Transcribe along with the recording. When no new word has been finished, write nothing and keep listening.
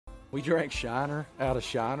We drank Shiner out of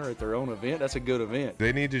Shiner at their own event. That's a good event.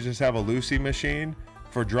 They need to just have a Lucy machine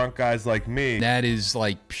for drunk guys like me. That is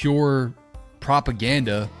like pure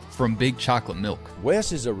propaganda from Big Chocolate Milk.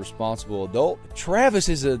 Wes is a responsible adult. Travis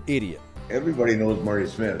is an idiot. Everybody knows Marty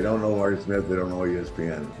Smith. They don't know Marty Smith, they don't know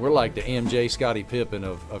ESPN. We're like the MJ Scottie Pippen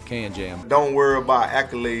of Can Jam. Don't worry about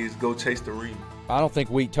accolades, go chase the ring. I don't think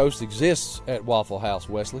wheat toast exists at Waffle House,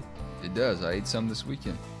 Wesley. It does. I ate some this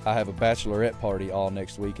weekend. I have a bachelorette party all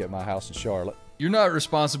next week at my house in Charlotte. You're not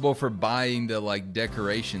responsible for buying the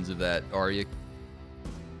decorations of that, are you?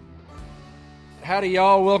 Howdy,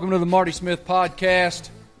 y'all. Welcome to the Marty Smith podcast.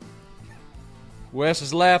 Wes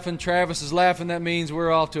is laughing. Travis is laughing. That means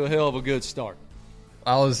we're off to a hell of a good start.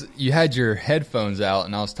 You had your headphones out,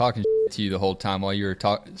 and I was talking to you the whole time while you were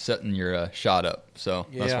setting your shot up. So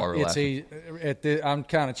that's why we're laughing. I'm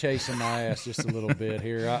kind of chasing my ass just a little bit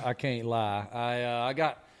here. I can't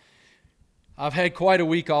lie. I've had quite a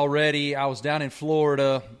week already. I was down in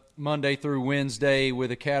Florida Monday through Wednesday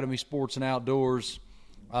with Academy Sports and Outdoors,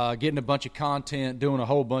 getting a bunch of content, doing a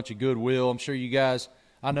whole bunch of goodwill. I'm sure you guys,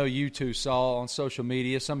 I know you two saw on social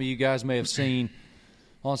media. Some of you guys may have seen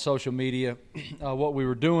on social media what we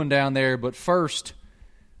were doing down there. But first,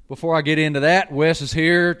 before I get into that, Wes is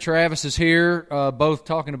here, Travis is here, both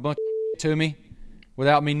talking a bunch of to me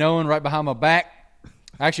without me knowing, right behind my back.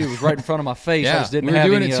 Actually, it was right in front of my face. Yeah, I just didn't we were have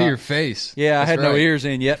doing any, it to your face. Yeah, That's I had right. no ears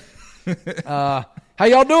in yet. How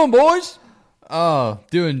y'all doing, boys? Oh,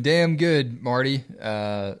 doing damn good, Marty.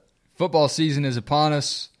 Football season is upon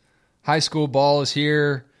us. High school ball is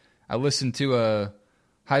here. I listened to a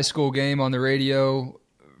high school game on the radio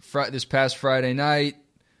this past Friday night.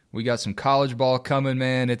 We got some college ball coming,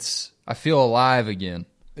 man. I feel alive again.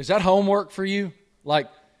 Is that homework for you? Like,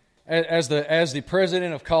 as the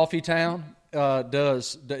president of Coffee Town, do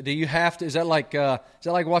you have to? Is that like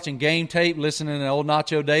watching game tape, listening to old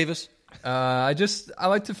Nacho Davis? I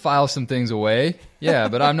like to file some things away. Yeah,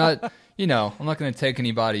 but I'm not. I'm not going to take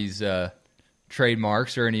anybody's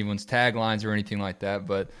trademarks or anyone's taglines or anything like that.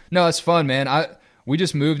 But no, it's fun, man. We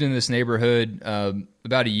just moved in this neighborhood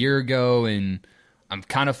about a year ago, and I'm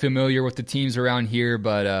kind of familiar with the teams around here,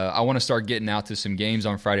 but I want to start getting out to some games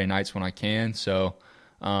on Friday nights when I can. So,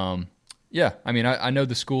 yeah, I mean, I know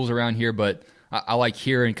the schools around here, but I like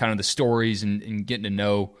hearing kind of the stories and getting to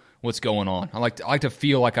know what's going on. I like to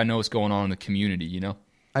feel like I know what's going on in the community,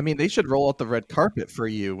 I mean, they should roll out the red carpet for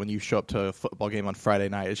you when you show up to a football game on Friday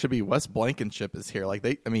night. It should be Wes Blankenship is here.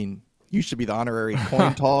 You should be the honorary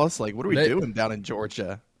coin toss. Like, what are we doing down in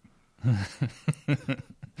Georgia?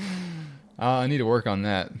 I need to work on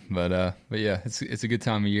that, but yeah, it's a good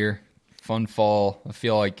time of year, fun fall. I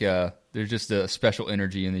feel like there's just a special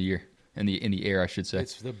energy in the year, in the air, I should say.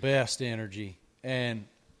 It's the best energy, and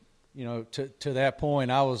to that point,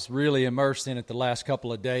 I was really immersed in it the last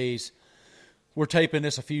couple of days. We're taping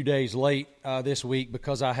this a few days late this week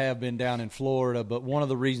because I have been down in Florida, but one of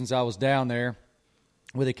the reasons I was down there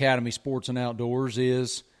with Academy Sports and Outdoors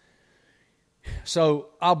is, so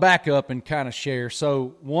I'll back up and kind of share.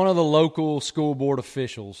 So one of the local school board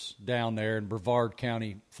officials down there in Brevard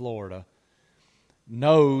County, Florida,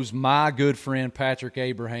 knows my good friend Patrick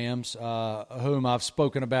Abrahams, whom I've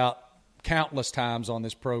spoken about countless times on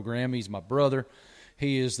this program. He's my brother.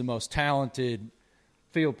 He is the most talented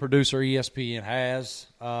field producer ESPN has.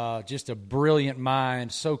 Just a brilliant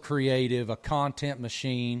mind, so creative, a content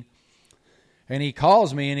machine. And he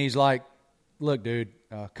calls me and he's like, look, dude,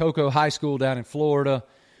 Cocoa High School down in Florida,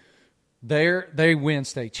 they win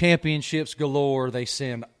state championships galore. They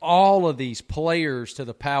send all of these players to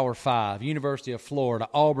the Power Five, University of Florida,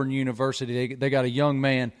 Auburn University. They got a young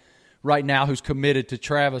man right now who's committed to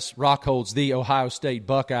Travis Rockhold's the Ohio State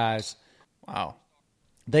Buckeyes. Wow.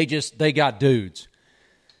 They got dudes.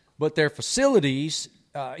 But their facilities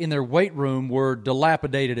in their weight room were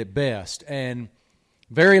dilapidated at best. And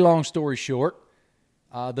very long story short,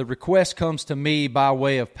 the request comes to me by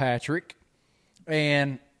way of Patrick.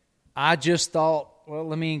 And I just thought, well,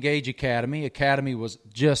 let me engage Academy. Academy was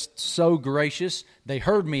just so gracious. They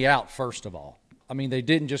heard me out, first of all. I mean, they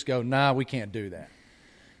didn't just go, nah, we can't do that.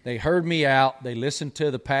 They heard me out. They listened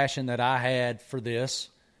to the passion that I had for this.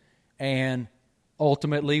 And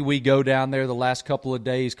ultimately, we go down there the last couple of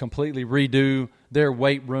days, completely redo their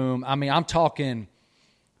weight room. I mean, I'm talking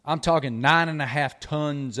 9.5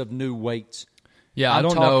 tons of new weights. Yeah, I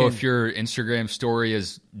don't know if your Instagram story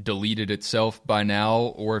has deleted itself by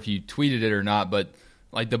now or if you tweeted it or not, but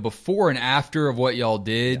like the before and after of what y'all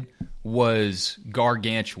did was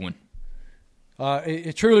gargantuan.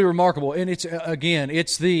 It's truly remarkable, and it's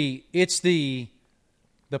the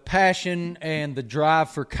passion and the drive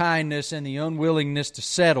for kindness and the unwillingness to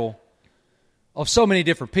settle of so many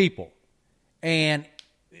different people. And,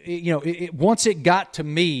 once it got to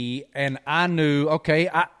me and I knew, okay,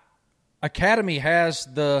 Academy has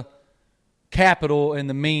the capital and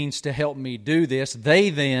the means to help me do this, they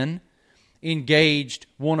then engaged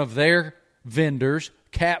one of their vendors,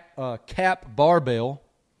 Cap Barbell,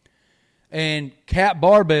 and Cap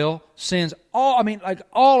Barbell sends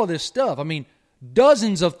all of this stuff. I mean,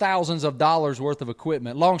 dozens of thousands of dollars worth of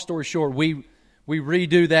equipment. Long story short, we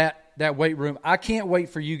redo that weight room. I can't wait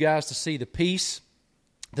for you guys to see the piece.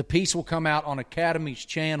 The piece will come out on Academy's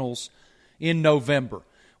channels in November.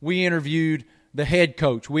 We interviewed the head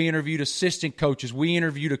coach. We interviewed assistant coaches. We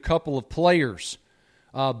interviewed a couple of players,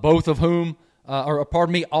 all three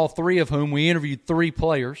of whom. We interviewed 3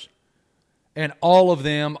 players, and all of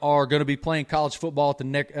them are going to be playing college football at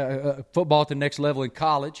the next level in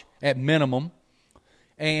college at minimum.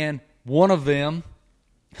 And one of them,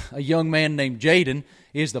 a young man named Jaden,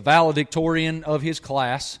 is the valedictorian of his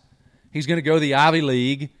class. He's going to go to the Ivy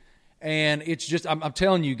League, and it's just I'm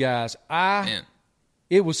telling you guys,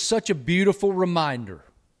 it was such a beautiful reminder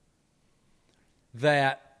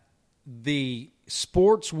that the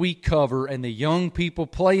sports we cover and the young people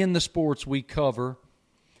playing the sports we cover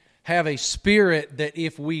have a spirit that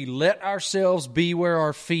if we let ourselves be where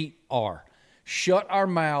our feet are, shut our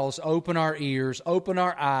mouths, open our ears, open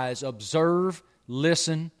our eyes, observe,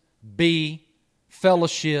 listen, be,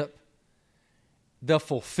 fellowship, the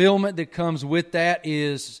fulfillment that comes with that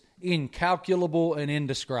is incalculable and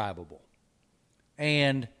indescribable.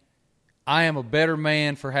 And I am a better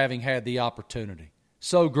man for having had the opportunity.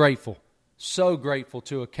 So grateful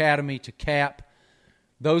to Academy, to Cap.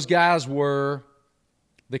 Those guys were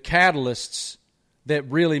the catalysts that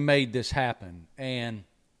really made this happen. And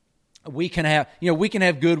we can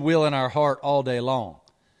have goodwill in our heart all day long.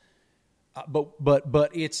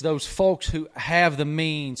 But it's those folks who have the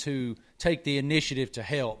means who take the initiative to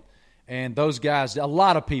help. And those guys, a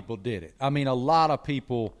lot of people did it. I mean, a lot of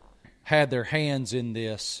people had their hands in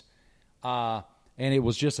this. And it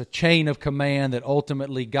was just a chain of command that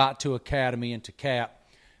ultimately got to Academy and to Cap,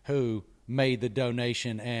 who made the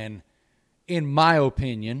donation. And in my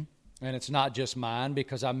opinion, and it's not just mine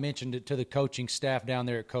because I mentioned it to the coaching staff down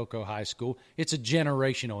there at Cocoa High School, it's a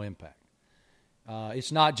generational impact.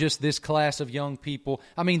 It's not just this class of young people.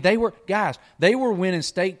 I mean, they were winning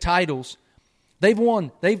state titles. They've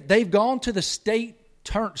gone to the state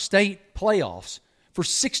playoffs for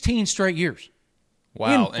 16 straight years.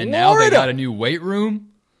 Wow, and now they got a new weight room?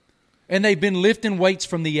 And they've been lifting weights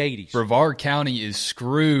from the 80s. Brevard County is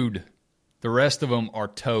screwed. The rest of them are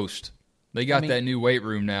toast. They got that new weight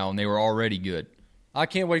room now, and they were already good. I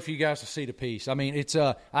can't wait for you guys to see the piece. I mean, it's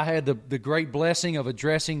I had the great blessing of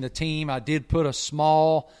addressing the team. I did put a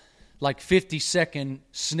small, 50-second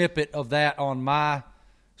snippet of that on my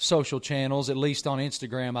social channels, at least on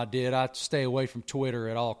Instagram I did. I stay away from Twitter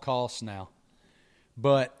at all costs now.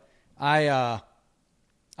 But I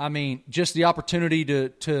mean, just the opportunity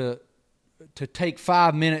to take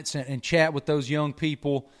 5 minutes and chat with those young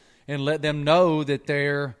people and let them know that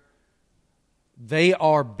they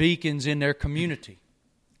are beacons in their community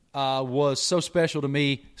was so special to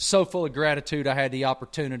me, so full of gratitude I had the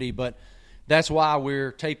opportunity. But that's why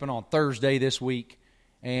we're taping on Thursday this week.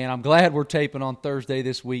 And I'm glad we're taping on Thursday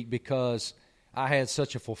this week because I had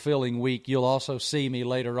such a fulfilling week. You'll also see me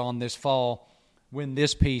later on this fall when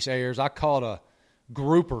this piece airs. I caught a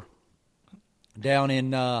grouper down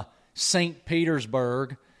in St.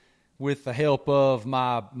 Petersburg with the help of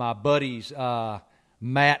my buddies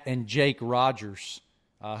Matt and Jake Rogers,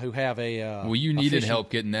 who have a well, you needed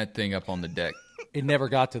help getting that thing up on the deck. It never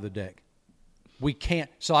got to the deck. We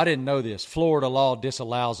can't. So I didn't know this. Florida law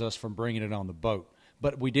disallows us from bringing it on the boat.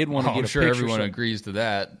 But we did want to get a picture. I'm sure everyone agrees to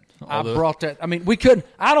that. I brought that. I mean, we couldn't.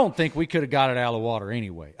 I don't think we could have got it out of the water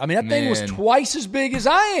anyway. I mean, that thing was twice as big as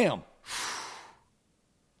I am.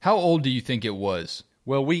 How old do you think it was?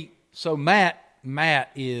 Well, Matt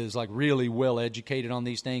is really well educated on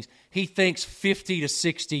these things. He thinks 50 to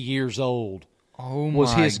 60 years old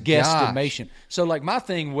was his guesstimation. So my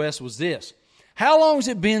thing, Wes, was this. How long has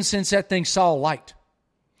it been since that thing saw light?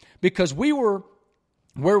 Because we were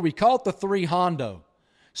where we caught the 3 Hondo.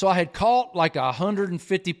 So I had caught a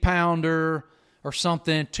 150-pounder or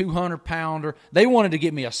something, 200-pounder. They wanted to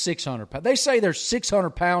get me a 600-pounder. They say there's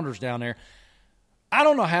 600-pounders down there. I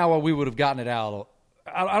don't know how we would have gotten it out.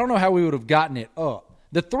 I don't know how we would have gotten it up.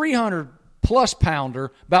 The 300-plus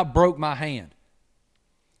pounder about broke my hand.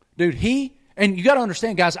 Dude, and you got to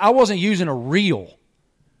understand, guys, I wasn't using a reel.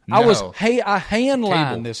 No. I hand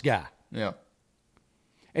lined this guy. Yeah.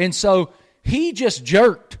 And so he just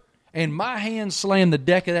jerked, and my hand slammed the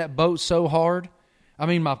deck of that boat so hard. I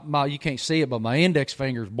mean, my you can't see it, but my index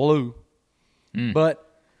finger's blue. But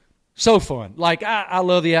so fun. Like, I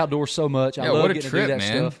love the outdoors so much. I love what a getting trip, to do that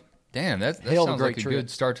man. stuff. Damn, that Hell of a sounds great like a trip. good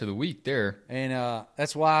start to the week there. And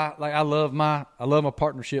that's why, like, I love my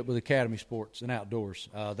partnership with Academy Sports and Outdoors.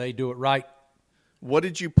 They do it right. What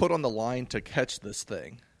did you put on the line to catch this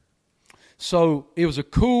thing? So it was a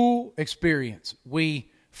cool experience.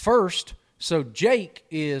 So Jake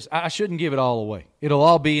is, I shouldn't give it all away. It'll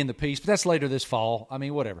all be in the piece, but that's later this fall. I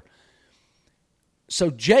mean, whatever. So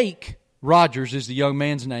Jake Rogers is the young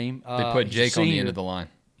man's name. They put He's a Jake on the senior. end of the line.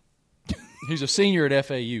 He's a senior at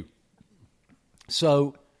FAU.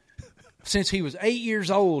 So since he was 8 years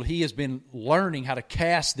old, he has been learning how to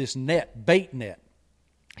cast this net, bait net.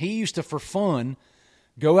 He used to, for fun,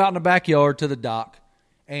 go out in the backyard to the dock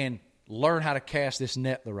and learn how to cast this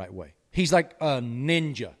net the right way. He's like a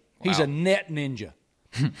ninja. He's a net ninja.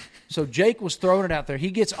 So Jake was throwing it out there.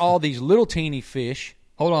 He gets all these little teeny fish.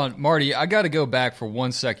 Hold on, Marty. I got to go back for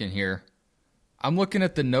 1 second here. I'm looking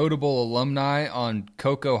at the notable alumni on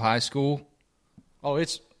Cocoa High School. Oh,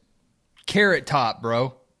 it's Carrot Top,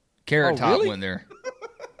 bro. Carrot Top really? went there.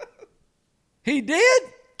 He did?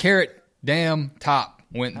 Carrot damn Top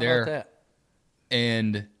went How there. about that?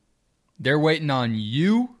 And they're waiting on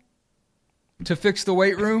you to fix the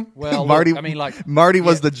weight room? Well, Marty, look, I mean, like, Marty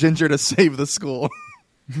was the ginger to save the school.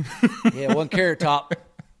 yeah, it wasn't Carrot Top.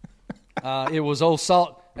 It was old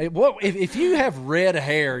Salt. If you have red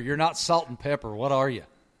hair, you're not salt and pepper. What are you?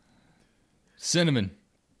 Cinnamon.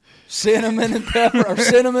 Cinnamon and pepper, or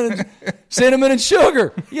cinnamon and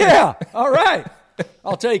sugar. Yeah, all right.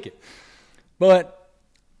 I'll take it. But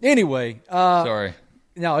anyway, Sorry.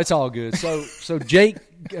 no, it's all good. So Jake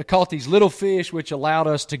caught these little fish, which allowed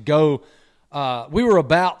us to go. We were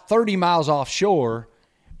about 30 miles offshore,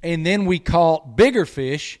 and then we caught bigger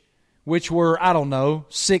fish, which were, I don't know,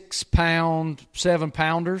 6 pound, 7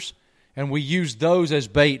 pounders, and we used those as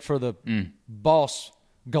bait for the Boss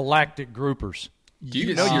Galactic groupers. Do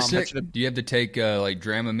you know get you're sick? catching a- Do you have to take like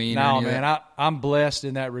Dramamine? or No, any of man, that? I'm blessed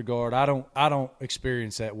in that regard. I don't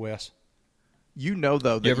experience that, Wes. You know,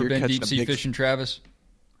 though, that You ever you're been catching deep a sea big... fishing, Travis?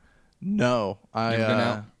 No, Never been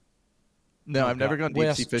out? No, I've never gone deep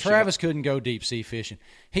Wes, sea fishing. Travis couldn't go deep sea fishing.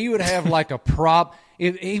 He would have like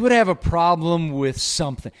he would have a problem with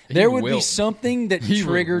something. There would be wilt. something that He would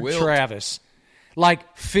triggered wilt. Travis,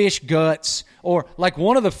 like fish guts, or like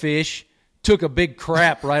one of the fish took a big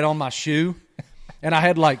crap right on my shoe, and I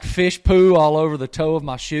had like fish poo all over the toe of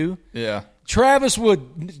my shoe. Yeah. Travis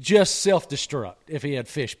would just self-destruct if he had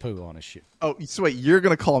fish poo on his shoe. Oh, so wait, you're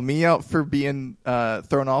gonna call me out for being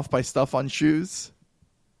thrown off by stuff on shoes?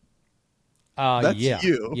 That's yeah.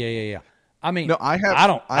 you. Yeah. I mean, No, I have- I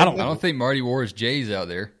don't. I don't think Marty wore his J's out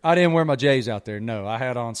there. I didn't wear my J's out there. No, I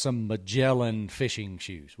had on some Magellan fishing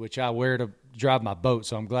shoes, which I wear to drive my boat.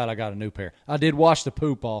 So I'm glad I got a new pair. I did wash the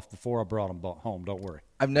poop off before I brought them home. Don't worry.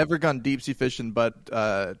 I've never gone deep sea fishing,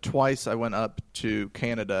 but twice I went up to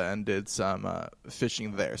Canada and did some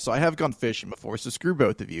fishing there. So I have gone fishing before. So screw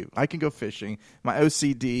both of you. I can go fishing. My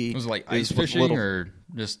OCD Was it like is ice with fishing little- or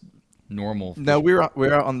just normal? No, we were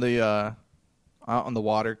out on the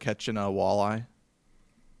water catching a walleye.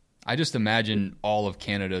 I just imagine all of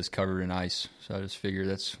Canada is covered in ice, so I just figured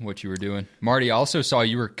that's what you were doing. Marty, I also saw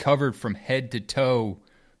you were covered from head to toe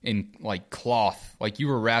in like cloth, like you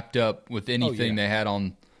were wrapped up with anything they had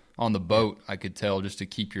on the boat. I could tell just to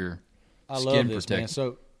keep your I skin love this, protected. man.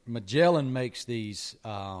 So Magellan makes these.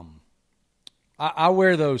 I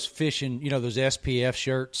wear those fishing, those SPF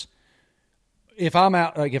shirts. If I'm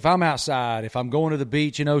outside, if I'm going to the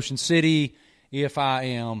beach in Ocean City, if I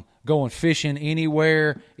am going fishing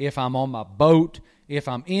anywhere, if I'm on my boat, if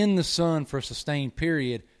I'm in the sun for a sustained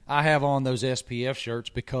period, I have on those SPF shirts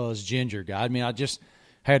because Ginger guy. I mean, I just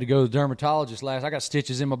had to go to the dermatologist I got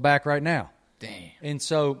stitches in my back right now. Damn. And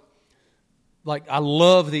so, like, I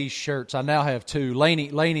love these shirts. I now have two.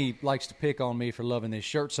 Laney likes to pick on me for loving this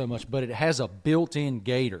shirt so much, but it has a built-in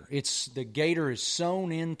gator. The gator is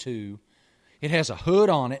sewn into. It has a hood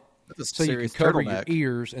on it, That's a so you can serious cover turtleneck. your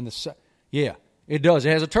ears and yeah, it does.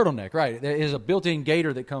 It has a turtleneck, right? There is a built-in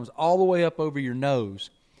gator that comes all the way up over your nose.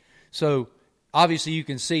 So obviously you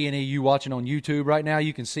can see, any of you watching on YouTube right now,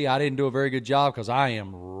 you can see I didn't do a very good job because I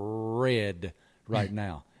am red right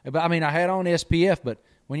now. But I mean, I had on SPF, but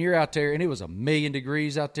when you're out there, and it was 1,000,000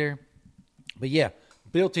 degrees out there. But yeah,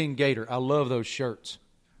 built-in gator. I love those shirts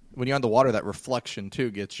When you're on the water, that reflection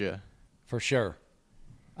too gets you. for sure.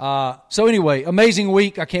 So anyway, amazing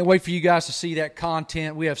week. I can't wait for you guys to see that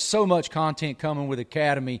content. We have so much content coming with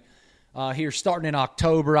Academy here starting in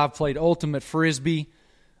October. I've played Ultimate Frisbee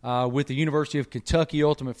with the University of Kentucky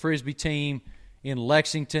Ultimate Frisbee team, in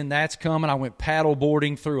Lexington. That's coming. I went paddle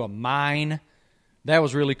boarding through a mine. That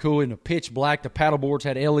was really cool. In the pitch black, the paddle boards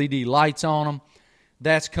had LED lights on them.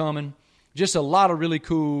 That's coming. Just a lot of really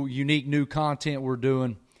cool, unique new content we're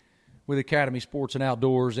doing with Academy Sports and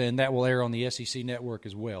Outdoors, and that will air on the SEC Network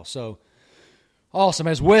as well. So, awesome.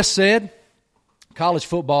 As Wes said, college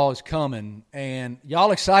football is coming, and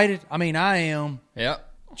y'all excited? I mean, I am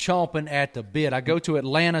chomping at the bit. I go to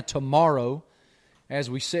Atlanta tomorrow. As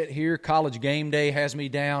we sit here, College Game Day has me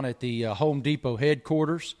down at the Home Depot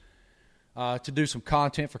headquarters to do some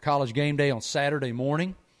content for College Game Day on Saturday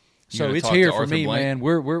morning. So it's here for me, man.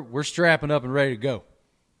 We're strapping up and ready to go.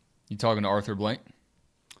 You talking to Arthur Blank?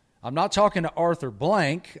 I'm not talking to Arthur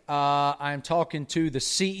Blank. I'm talking to the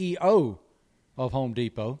CEO of Home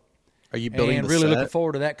Depot. Are you building and the really set? looking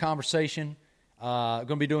forward to that conversation. Going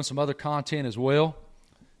to be doing some other content as well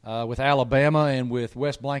with Alabama and with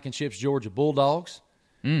West Blankenship's Georgia Bulldogs.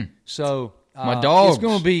 So my dogs. It's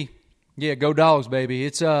going to be, go Dogs, baby.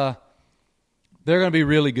 It's they're going to be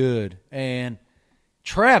really good. And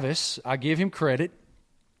Travis, I give him credit,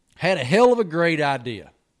 had a hell of a great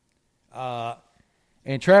idea.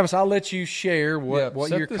 And Travis, I'll let you share what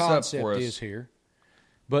your concept is here.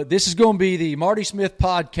 But this is going to be the Marty Smith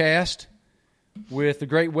podcast with the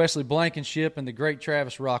great Wesley Blankenship and the great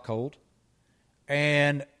Travis Rockhold.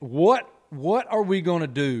 And what are we going to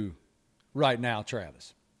do right now,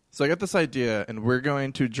 Travis? So I got this idea, and we're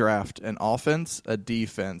going to draft an offense, a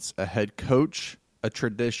defense, a head coach, a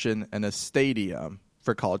tradition, and a stadium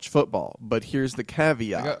for college football. But here's the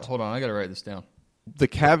caveat. Hold on, I got to write this down. The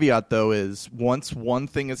caveat, though, is once one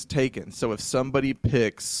thing is taken, so if somebody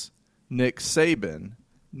picks Nick Saban,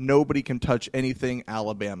 nobody can touch anything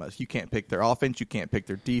Alabama. You can't pick their offense. You can't pick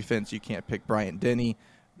their defense. You can't pick Bryant Denny.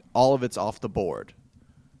 All of it's off the board.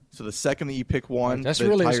 So the second that you pick one, it's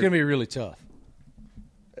going to be really tough.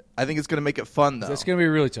 I think it's going to make it fun, though. It's going to be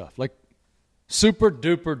really tough. Like super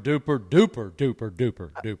duper duper duper duper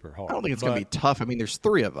duper duper hard. I don't think it's going to be tough. I mean, there's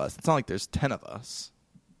 3 of us. It's not like there's 10 of us.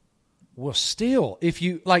 Well, still, if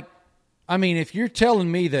you like, I mean, if you're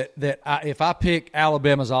telling me that if I pick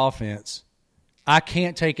Alabama's offense, I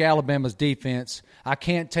can't take Alabama's defense. I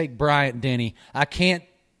can't take Bryant Denny. I can't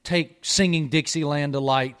take Singing Dixieland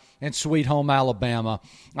Delight and Sweet Home Alabama.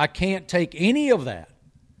 I can't take any of that.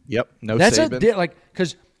 Yep, no that's Saban.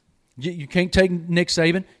 Because you can't take Nick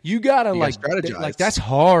Saban. You gotta strategize. That's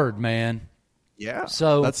hard, man. Yeah,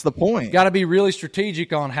 so that's the point. Got to be really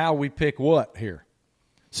strategic on how we pick what here.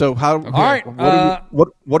 So how? All right. What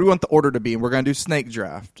do we want the order to be? And we're going to do snake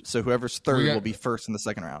draft. So whoever's third will be first in the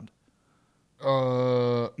second round.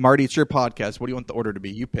 Marty, it's your podcast. What do you want the order to be?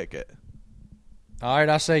 You pick it. All right,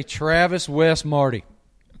 I say Travis, Wes, Marty.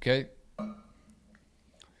 Okay.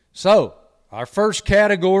 So our first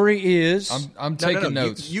category is I'm taking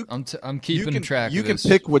notes. I'm keeping track. You of can this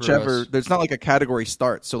pick for whichever. us. There's not like a category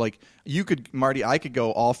start. So like you could, Marty, I could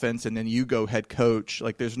go offense, and then you go head coach.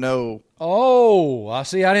 Like there's no. Oh, I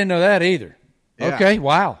see. I didn't know that either. Yeah. Okay.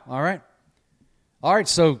 Wow. All right.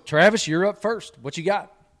 So Travis, you're up first. What you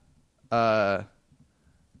got?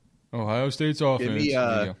 Ohio State's offense.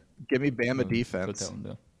 Give me Bama Put defense. that one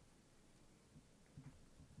down.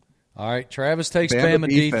 All right, Travis takes Bama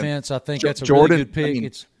defense. I think that's a Jordan, really good pick. I mean,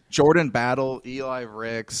 It's Jordan Battle, Eli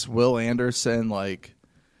Ricks, Will Anderson. Like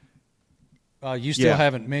you still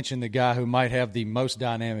haven't mentioned the guy who might have the most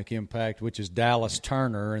dynamic impact, which is Dallas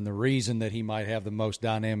Turner. And the reason that he might have the most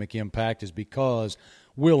dynamic impact is because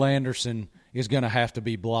Will Anderson is going to have to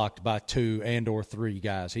be blocked by 2 and or 3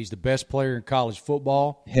 guys. He's the best player in college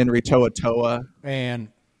football. Henry To'oTo'o. And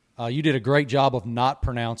you did a great job of not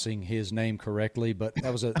pronouncing his name correctly, but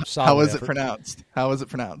that was a solid How is effort. it pronounced? How is it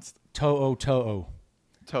pronounced? To'oTo'o.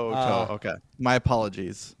 To'oTo'o. Okay. My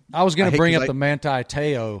apologies. I was going to bring up because the Manti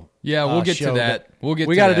Te'o. Yeah, we'll get show, to that.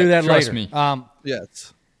 We got to do that Trust later. me.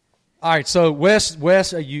 Yes. All right, so Wes,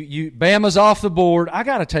 you Bama's off the board. I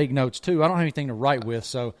got to take notes too. I don't have anything to write with,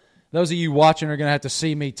 so those of you watching are going to have to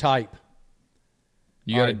see me type.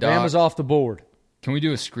 You got a doc. Bama's off the board. Can we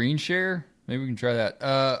do a screen share? Maybe we can try that.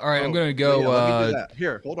 All right, I'm going to go. Yeah, let me do that.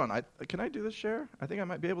 Here, hold on. Can I do this share? I think I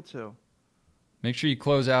might be able to. Make sure you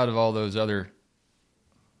close out of all those other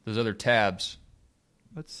tabs.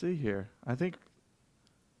 Let's see here. I think.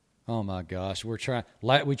 Oh my gosh, we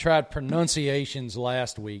tried pronunciations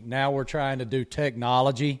last week. Now we're trying to do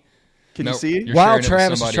technology. Can you see? You're While sharing it with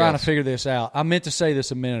Travis is somebody trying else. to figure this out, I meant to say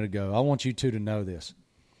this a minute ago. I want you two to know this.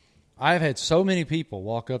 I've had so many people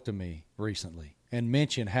walk up to me recently and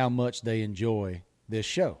mention how much they enjoy this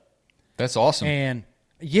show. That's awesome. And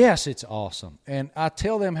yes, it's awesome. And I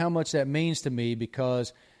tell them how much that means to me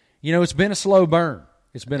because, it's been a slow burn.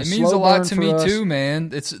 It's been It a means slow a lot burn to for me us. too, man.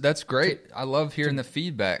 That's great. I love hearing the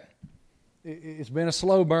feedback. It's been a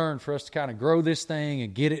slow burn for us to kind of grow this thing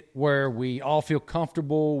and get it where we all feel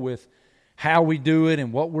comfortable with how we do it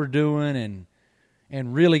and what we're doing.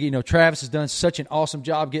 And really, Travis has done such an awesome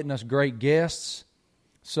job getting us great guests.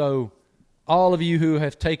 So all of you who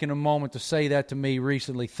have taken a moment to say that to me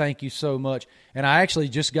recently, thank you so much. And I actually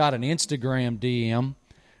just got an Instagram DM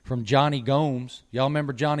from Johnny Gomes. Y'all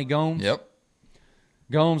remember Johnny Gomes? Yep.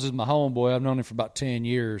 Gomes is my homeboy. I've known him for about 10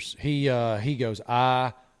 years. He goes,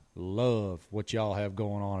 I love what y'all have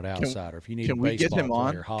going on at Outsider. If you need a Can we get baseball him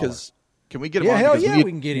on? player, holler. Can we get him Yeah, on? hell Because yeah, we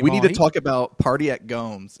can get him We need on. to talk about Party at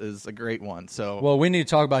Gomes is a great one. So Well, we need to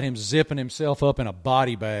talk about him zipping himself up in a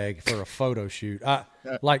body bag for a photo shoot.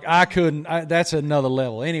 I couldn't. That's another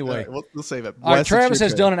level. Anyway, we'll save it. all right, Wes, it's Travis your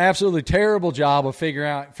has turn. done an absolutely terrible job of figuring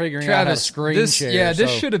out how to Travis, screen this share. this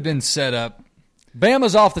so should have been set up.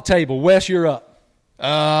 Bama's off the table. Wes, you're up.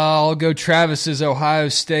 I'll go Travis's Ohio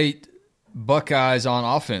State Buckeyes on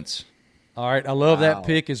offense. All right, I love that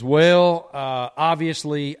pick as well.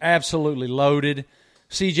 Obviously, absolutely loaded.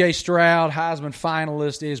 C.J. Stroud, Heisman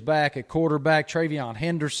finalist, is back at quarterback. Travion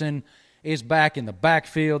Henderson is back in the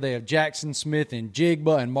backfield. They have Jackson Smith and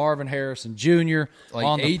Jigba and Marvin Harrison Jr. Like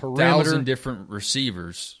on the 8,000 perimeter. different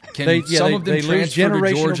receivers. Can They- yeah, some they- of them they lose transfer to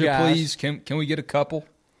generational Georgia, guys. please? Can we get a couple?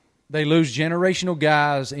 They lose generational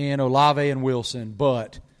guys in Olave and Wilson,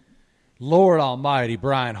 but Lord Almighty,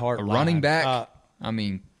 Brian Hartline. A running back? I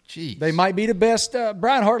mean, geez. They might be the best.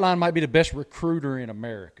 Brian Hartline might be the best recruiter in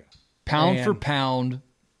America. Pound Man. for pound,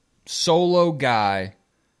 solo guy.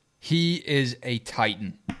 He is a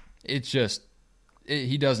titan. It's just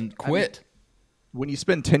he doesn't quit. When you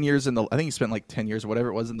spend 10 years I think you spent like 10 years or whatever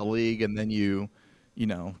it was in the league, and then you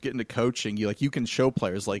get into coaching, you can show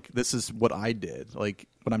players like, this is what I did. Like,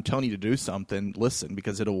 when I'm telling you to do something, listen,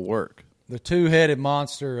 because it'll work. The two-headed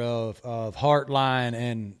monster of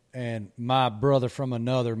Hartline and my brother from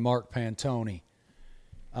another, Mark Pantoni,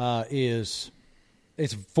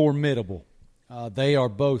 it's formidable. They are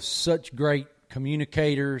both such great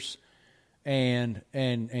communicators and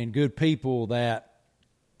good people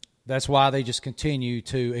that's why they just continue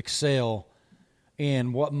to excel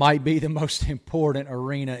in what might be the most important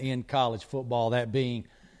arena in college football, that being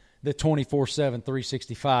the 24/7,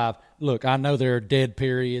 365. Look, I know there are dead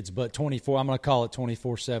periods, but I'm going to call it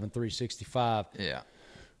 24/7, 365 Yeah.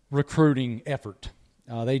 recruiting effort.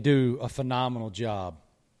 They do a phenomenal job.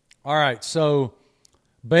 All right, so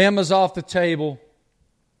Bama's off the table.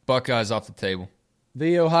 Buckeyes off the table.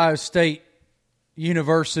 The Ohio State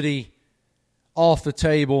University off the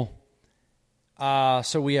table.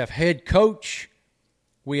 So we have head coach,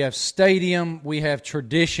 we have stadium, we have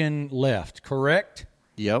tradition left, correct?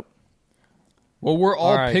 Yep. Well, we're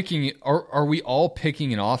all right. picking. Are we all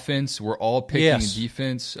picking an offense? We're all picking Yes. a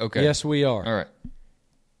defense. Okay. Yes, we are. All right.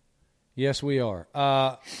 Yes, we are.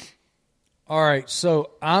 All right,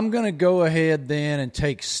 so I'm going to go ahead then and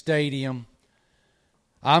take stadium.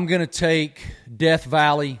 I'm going to take Death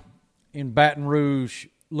Valley in Baton Rouge,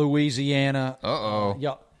 Louisiana. Uh-oh.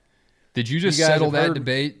 Yeah, Did you just You guys settle have that heard-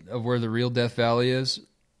 debate of where the real Death Valley is?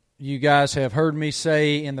 you guys have heard me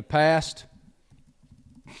say in the past,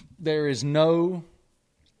 there is no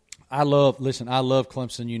 – I love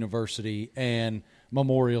Clemson University and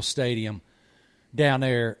Memorial Stadium down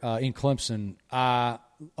there in Clemson. I,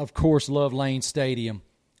 of course, love Lane Stadium.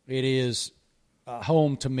 It is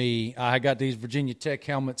home to me. I got these Virginia Tech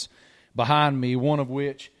helmets behind me, one of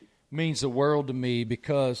which means the world to me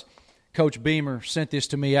because Coach Beamer sent this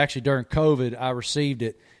to me actually during COVID. I received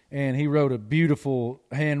it, and he wrote a beautiful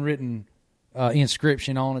handwritten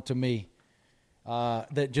inscription on it to me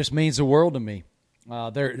that just means the world to me.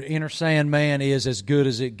 Their Inner Sandman is as good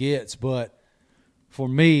as it gets, but for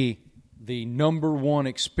me, the number one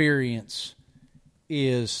experience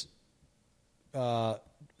is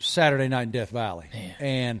Saturday night in Death Valley. Man.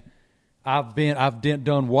 And I've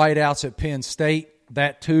done whiteouts at Penn State.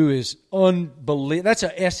 That too is unbelievable. That's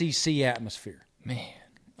a SEC atmosphere. Man,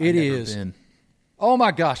 It I've never is. been. Oh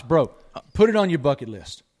my gosh, bro! Put it on your bucket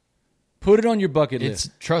list. Put it on your bucket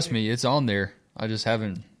list. Trust me, it's on there. I just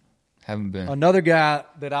haven't been. Another guy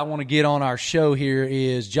that I want to get on our show here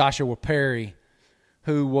is Joshua Perry,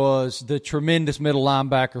 who was the tremendous middle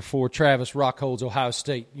linebacker for Travis Rockhold's Ohio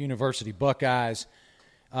State University Buckeyes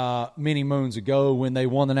many moons ago when they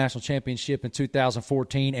won the national championship in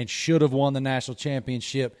 2014 and should have won the national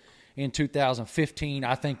championship in 2015.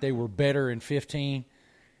 I think they were better in 15.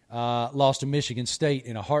 Lost to Michigan State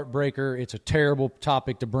in a heartbreaker. It's a terrible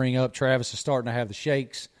topic to bring up. Travis is starting to have the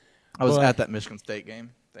shakes. I was But at that Michigan State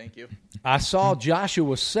game. Thank you. I saw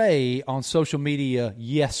Joshua say on social media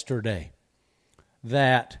yesterday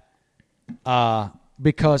that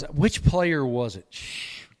because which player was it?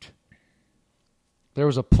 Shoot. There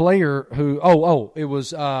was a player who it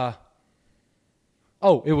was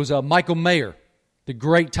Michael Mayer, the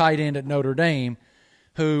great tight end at Notre Dame,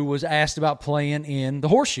 who was asked about playing in the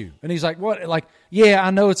Horseshoe. And he's like, what? Like, yeah,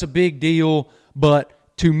 I know it's a big deal, but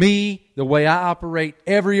to me, the way I operate,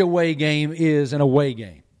 every away game is an away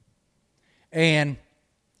game. And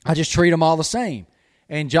I just treat them all the same.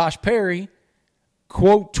 And Josh Perry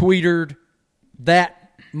quote tweeted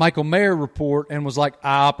that Michael Mayer report and was like,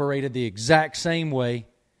 I operated the exact same way.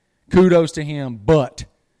 Kudos to him, but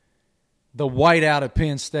the whiteout at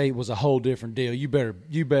Penn State was a whole different deal. You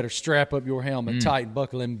better strap up your helmet tight and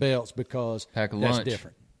buckle in belts because Pack a that's lunch.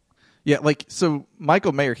 different. Yeah, like so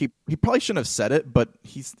Michael Mayer, he probably shouldn't have said it, but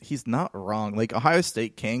he's not wrong. Like Ohio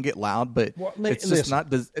State can get loud, but Well, it's listen. just not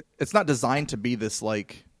it's not designed to be this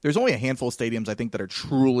like there's only a handful of stadiums I think that are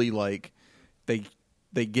truly like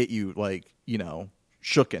they get you like, you know,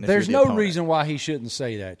 shooken. If There's you're the no opponent. reason why he shouldn't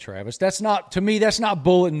say that, Travis. That's not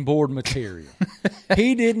bulletin board material.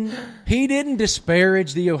 He didn't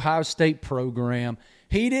disparage the Ohio State program.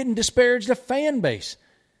 He didn't disparage the fan base.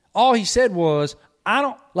 All he said was,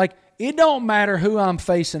 it don't matter who I'm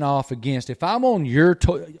facing off against. If I'm on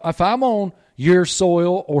your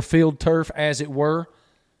soil or field turf, as it were,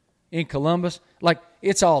 in Columbus, like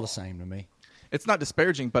it's all the same to me. It's not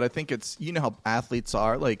disparaging, but I think it's, you know how athletes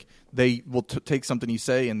are, like they will take something you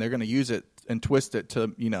say and they're going to use it and twist it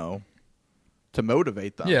to, you know, to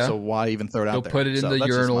motivate them. Yeah. So why even throw it out They'll there? put it in So the that's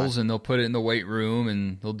just urinals and they'll put it in the weight room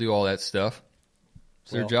and they'll do all that stuff.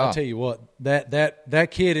 It's their Well, job. I'll tell you what, that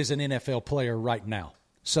kid is an NFL player right now.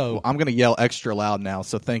 So I'm going to yell extra loud now,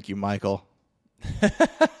 so thank you, Michael.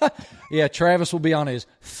 yeah, Travis will be on his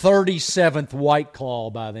 37th White Claw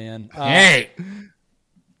by then. Hey!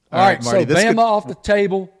 All right, Marty, so this Bama could- off the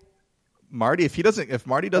table, Marty, if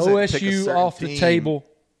Marty doesn't pick a OSU certain off the team, table,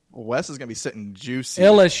 Wes is going to be sitting juicy.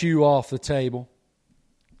 LSU off the table.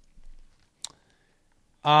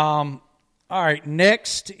 All right,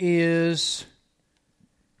 next is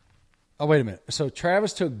wait a minute. So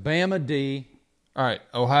Travis took Bama D, All right,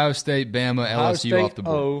 Ohio State, Bama, Ohio LSU State off the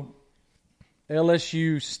board. O,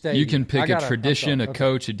 LSU State. You can pick I a gotta- tradition, I'm a sorry. Okay.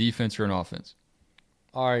 coach, a defense, or an offense.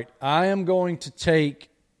 All right, I am going to take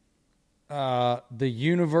the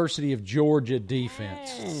University of Georgia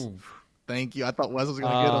defense. Thank you. I thought Wes was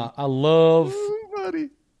going to get him. I love. Ooh, buddy.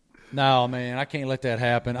 No, man, I can't let that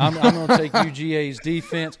happen. I'm going to take UGA's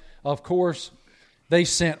defense. Of course, they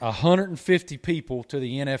sent 150 people to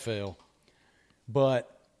the NFL, but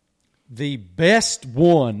the best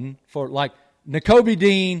one for like Nakobe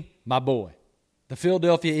Dean, my boy. The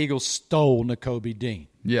Philadelphia Eagles stole Nakobe Dean.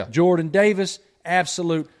 Yeah. Jordan Davis,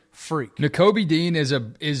 absolute freak. Nakobe Dean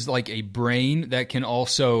is like a brain that can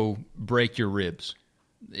also break your ribs.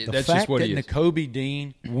 The That's fact just what that he is. Nakobe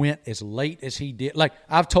Dean went as late as he did, like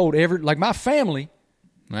I've told my family,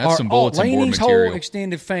 That's some bulletin board Laney's material. whole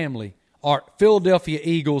extended family are Philadelphia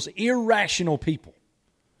Eagles irrational people.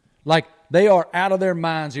 Like they are out of their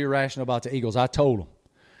minds irrational about the Eagles. I told them,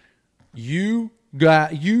 you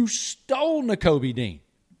stole Nakobe Dean.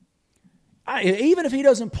 Even if he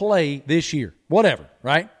doesn't play this year, whatever,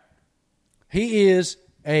 right? He is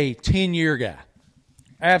a 10-year guy.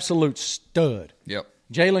 Absolute stud. Yep.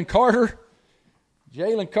 Jalen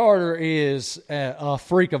Carter is a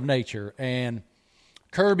freak of nature, and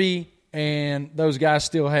Kirby and those guys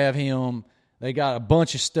still have him. They got a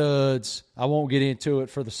bunch of studs. I won't get into it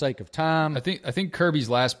for the sake of time. I think Kirby's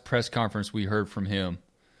last press conference we heard from him,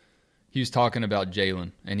 he was talking about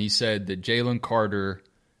Jalen, and he said that Jalen Carter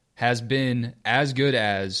has been as good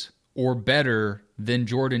as or better than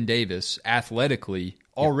Jordan Davis athletically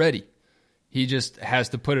already. He just has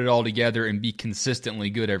to put it all together and be consistently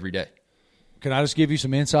good every day. Can I just give you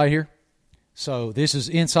some insight here? So this is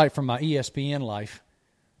insight from my ESPN life.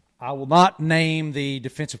 I will not name the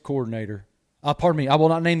defensive coordinator. I will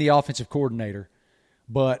not name the offensive coordinator.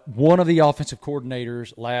 But one of the offensive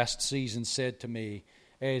coordinators last season said to me,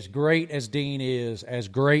 as great as Dean is, as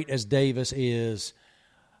great as Davis is,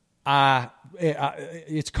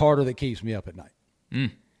 it's Carter that keeps me up at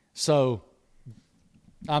night. So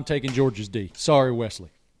I'm taking Georgia's D. Sorry, Wesley.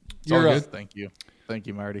 all You're good. up. Thank you. Thank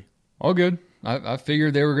you, Marty. All good. I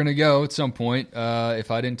figured they were going to go at some point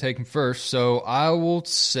if I didn't take them first. So I will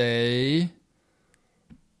say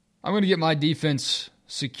I'm going to get my defense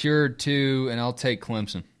secured too, and I'll take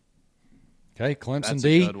Clemson. Okay, Clemson That's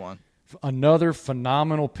D. a good one. Another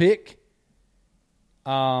phenomenal pick.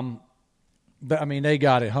 They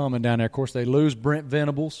got it humming down there. Of course, they lose Brent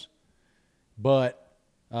Venables, but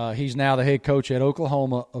he's now the head coach at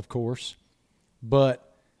Oklahoma, of course. But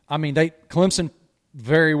Clemson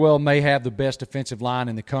very well may have the best defensive line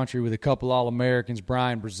in the country with a couple All-Americans,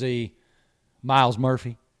 Brian Brzee, Miles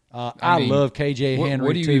Murphy. I mean, love KJ Henry,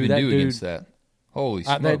 what do you too. even That do dude, against that? Holy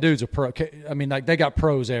smokes. that dude's a pro. I mean, like, they got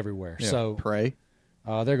pros everywhere. Yeah. So Pray.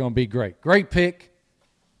 they're going to be great. Great pick.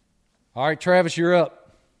 All right, Travis, you're up.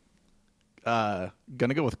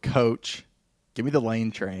 Gonna go with coach. Give me the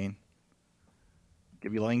Lane train.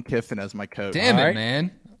 Give me Lane Kiffin as my coach. Damn All it, right.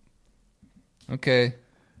 man. Okay.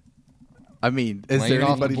 I mean, is Lane there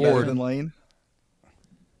off the anybody better board. than Lane?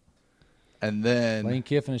 And then Lane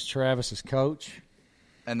Kiffin is Travis's coach.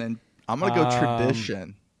 I'm gonna go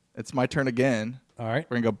tradition. It's my turn again. All right.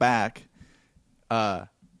 We're gonna go back.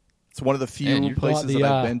 It's one of the few Man, you're places not the,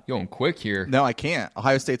 that I've been. Going quick here. No, I can't.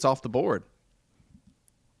 Ohio State's off the board.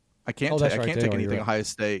 I can't. Oh, that's right. I can't They take are, you're anything right. Ohio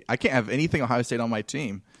State. I can't have anything Ohio State on my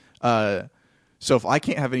team. So if I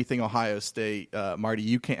can't have anything Ohio State, Marty,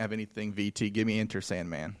 you can't have anything VT. Give me Enter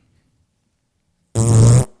Sandman.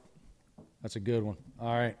 That's a good one.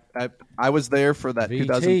 All right. I was there for that VT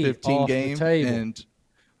 2015 off the game, table. and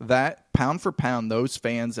that pound for pound, those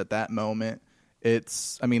fans at that moment,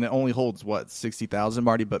 it only holds 60,000,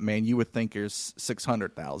 Marty, but man, you would think there's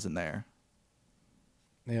 600,000 there.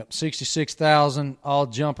 Yep, 66,000, all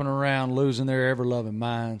jumping around, losing their ever-loving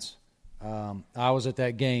minds. I was at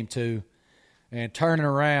that game, too, and turning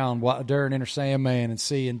around during Enter Sandman and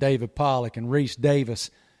seeing David Pollock and Reese Davis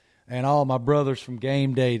and all my brothers from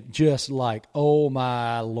game day just like, oh,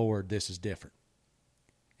 my Lord, this is different.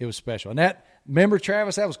 It was special. And remember,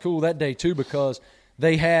 Travis, that was cool that day, too, because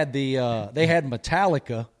they had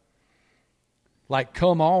Metallica like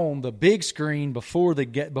come on the big screen before they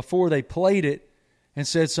played it, and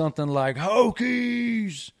said something like,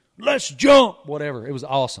 Hokies, let's jump, whatever. It was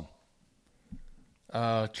awesome.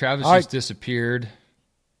 Travis All right. just disappeared.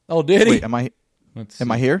 Oh, did he? Wait, am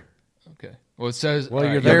I here? Okay. Well, it says. Well, all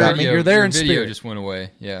you're right, there. your I mean, you're there your in video spirit. just went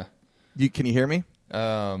away. Yeah. Can you hear me?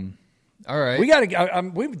 All right. We got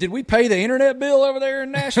to. Did we pay the internet bill over there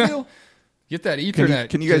in Nashville? Get that Ethernet.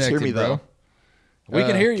 Can you guys hear connected, me, though? bro. We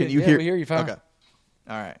can hear you. Can you Yeah, hear? we hear you fine. Okay.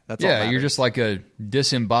 All right. That's all. Yeah, that you're matters. just like a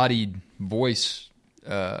disembodied voice.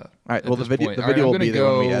 All right. Well, the this video point. the All right, video I'm will be gonna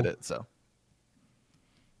there when we go- edit. So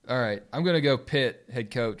All right, I'm gonna go Pitt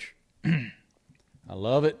head coach. I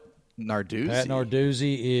love it. Narduzzi. Pat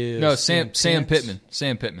Narduzzi is No, Sam intense. Pittman.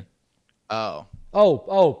 Sam Pittman. Oh,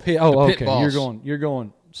 Pitt. Pitt Okay. boss. You're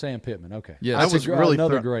going Sam Pittman. Okay. Yes. That's I was a, really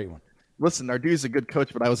another thrown- great one. listen, Narduzzi's a good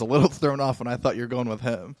coach, but I was a little thrown off when I thought you were going with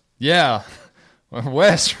him. Yeah,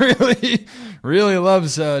 Wes really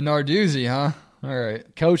loves Narduzzi, huh? All right.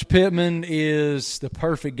 Coach Pittman is the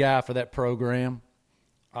perfect guy for that program.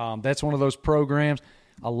 That's one of those programs.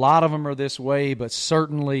 A lot of them are this way, but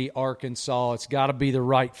certainly Arkansas, it's got to be the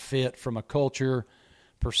right fit from a culture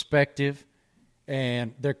perspective,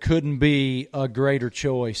 and there couldn't be a greater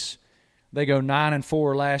choice. They go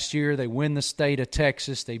 9-4 last year. They win the state of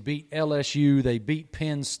Texas. They beat LSU. They beat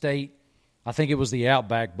Penn State. I think it was the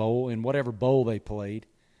Outback Bowl, in whatever bowl they played,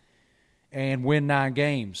 and win 9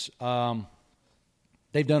 games.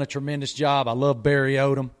 They've done a tremendous job. I love Barry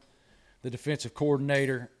Odom, the defensive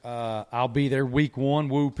coordinator. I'll be there week 1,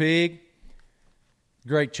 Woo Pig.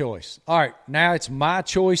 Great choice. All right, now it's my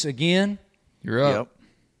choice again, You're up. Yep.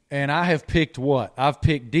 and I have picked what? I've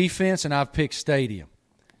picked defense and I've picked stadium.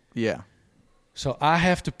 Yeah. So I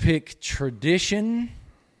have to pick tradition.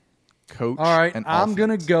 Coach. All right, and I'm going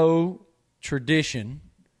to offense. go tradition,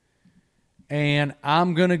 and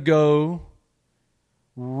I'm going to go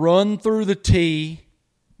run through the T,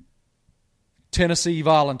 Tennessee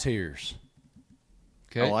Volunteers.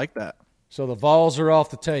 Okay. I like that. So the Vols are off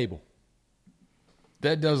the table.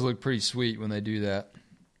 That does look pretty sweet when they do that.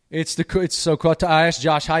 It's so cool. I asked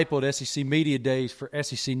Josh Heupel at SEC Media Days for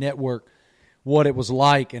SEC Network what it was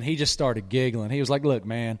like, and he just started giggling. He was like, look,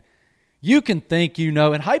 man, you can think you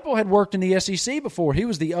know. And Heupel had worked in the SEC before. He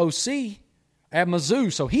was the OC at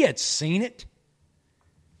Mizzou, so he had seen it.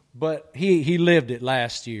 But he lived it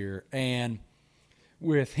last year. And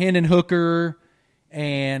with Hendon Hooker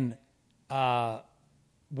and the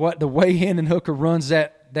way Hendon Hooker runs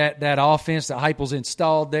that offense that Heupel's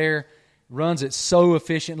installed there, runs it so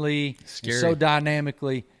efficiently, Scary. so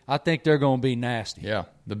dynamically, I think they're going to be nasty. Yeah.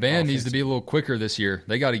 The band needs to be a little quicker this year.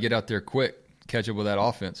 They got to get out there quick, catch up with that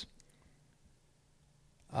offense.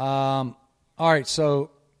 All right,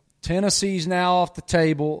 so Tennessee's now off the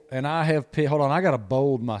table, and I have picked – hold on, I got to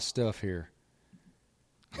bold my stuff here.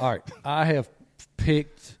 All right, I have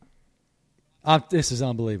picked this is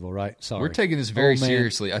unbelievable, right? Sorry. We're taking this very Oh, man.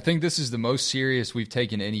 seriously. I think this is the most serious we've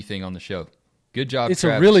taken anything on the show. Good job, It's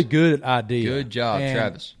Travis. a really good idea. Good job, And-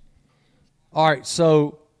 Travis. All right,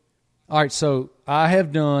 so I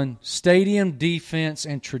have done stadium, defense,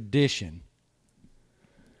 and tradition.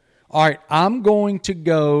 All right, I'm going to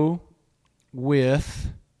go with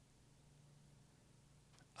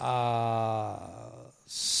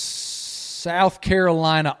South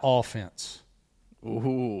Carolina offense.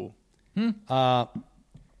 Ooh.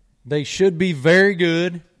 They should be very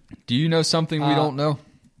good. Do you know something we don't know?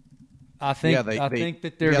 I think I think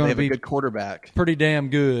that they're going they to have be a good quarterback. pretty damn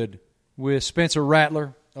good. With Spencer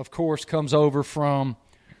Rattler, of course, comes over from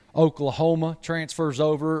Oklahoma, transfers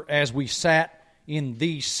over. As we sat in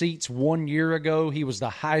these seats 1 year ago, he was the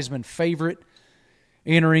Heisman favorite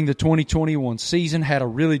entering the 2021 season, had a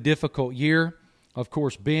really difficult year. Of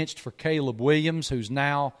course, benched for Caleb Williams, who's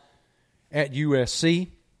now at USC,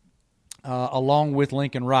 along with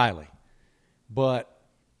Lincoln Riley. But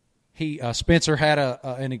Spencer had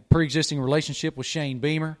a pre-existing relationship with Shane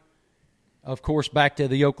Beamer. Of course, back to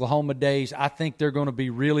the Oklahoma days, I think they're going to be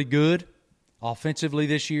really good offensively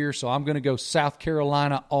this year, so I'm going to go South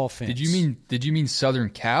Carolina offense. Did you mean Southern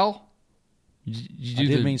Cal? You I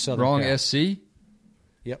did mean Southern wrong Cal. SC?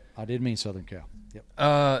 Yep, I did mean Southern Cal.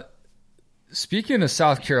 Yep. Speaking of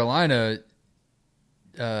South Carolina,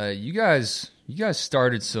 you guys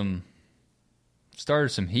started some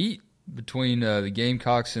heat between the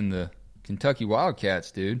Gamecocks and the Kentucky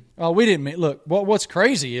Wildcats, dude. Oh, we didn't mean. Look, what's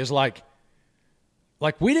crazy is like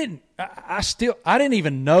we didn't. I didn't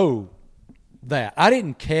even know that. I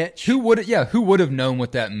didn't catch. Who would have known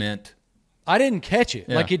what that meant? I didn't catch it.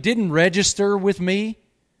 Yeah. Like it didn't register with me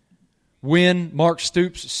when Mark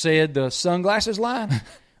Stoops said the sunglasses line.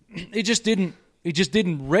 It just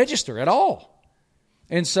didn't register at all.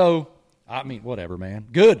 And so, I mean, whatever, man.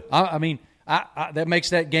 Good. I mean, that makes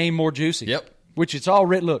that game more juicy. Yep. Which it's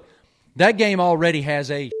already. Look, that game already has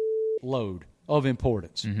a load of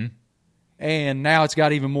importance. Mm-hmm. And now it's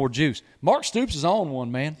got even more juice. Mark Stoops is on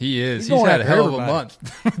one, man. He is. He's going had a after hell of a everybody.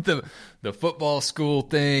 month. the football school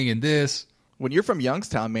thing and this. When you're from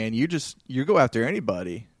Youngstown, man, you go after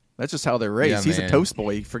anybody. That's just how they're raised. Yeah, He's man. a toast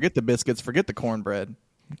boy. Forget the biscuits. Forget the cornbread.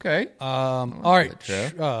 Okay. All right.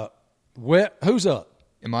 Trev. Who's up?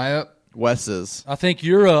 Am I up? Wes's. I think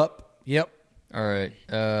you're up. Yep. All right.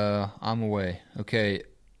 I'm away. Okay.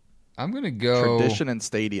 I'm going to go. Tradition and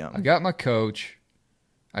stadium. I got my coach.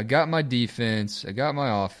 I got my defense. I got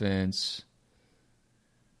my offense.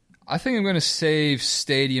 I think I'm going to save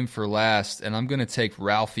stadium for last, and I'm going to take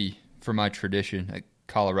Ralphie for my tradition at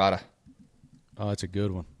Colorado. Oh, that's a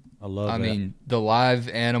good one. I love that. I mean, the live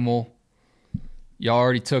animal. Y'all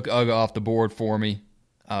already took Uga off the board for me.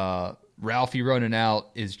 Ralphie running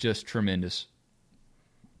out is just tremendous.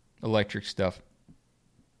 Electric stuff.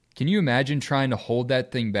 Can you imagine trying to hold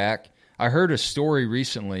that thing back? I heard a story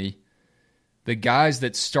recently. The guys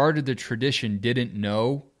that started the tradition didn't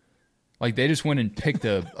know. Like, they just went and picked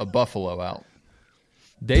a buffalo out.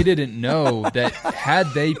 They didn't know that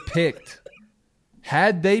had they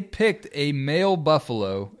picked a male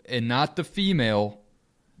buffalo and not the female,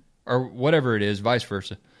 or whatever it is, vice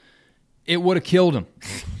versa, it would have killed them.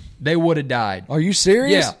 They would have died. Are you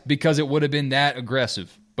serious? Yeah, because it would have been that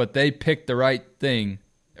aggressive. But they picked the right thing.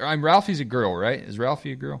 Ralphie's a girl, right? Is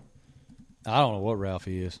Ralphie a girl? I don't know what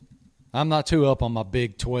Ralphie is. I'm not too up on my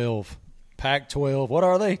Big 12. Pac-12. What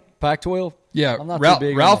are they? Pac-12? Yeah, I'm not too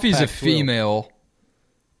big on my Ralphie's a Pac-12. female.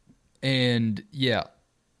 And, yeah,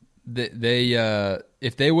 they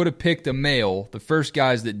if they would have picked a male, the first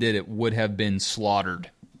guys that did it would have been slaughtered.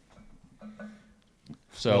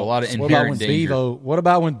 So a lot of inherent danger. What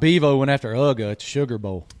about when Bevo went after Uga at Sugar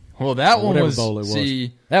Bowl? Well, that Or one whatever was, bowl it was.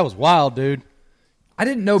 see, That was wild, dude. I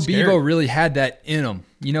didn't know Scary. Bevo really had that in them.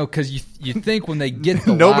 You know, because you think when they get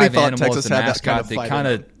the Nobody live thought animal Texas as the had that mascot, kind of they fight kind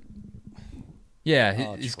in of,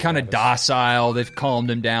 yeah, he's kind of docile. They've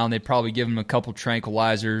calmed him down. They probably give him a couple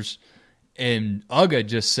tranquilizers. And Uga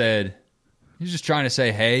just said, he's just trying to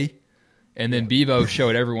say, hey. And then Bevo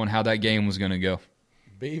showed everyone how that game was going to go.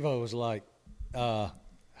 Bevo was like,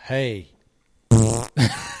 hey. All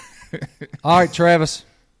right, Travis.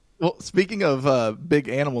 Well, speaking of big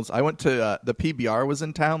animals, I went to the PBR was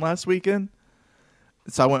in town last weekend,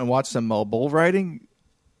 so I went and watched some bull riding.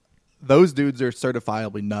 Those dudes are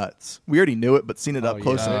certifiably nuts. We already knew it, but seeing it up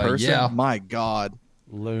close in person, yeah. my God!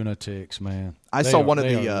 Lunatics, man. I They saw are- one of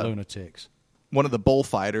they the, are lunatics. One of the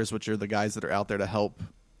bullfighters, which are the guys that are out there to help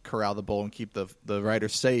corral the bull and keep the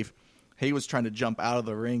riders safe. He was trying to jump out of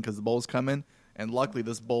the ring because the bull's coming, and luckily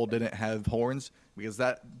this bull didn't have horns because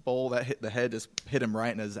that bull that hit the head just hit him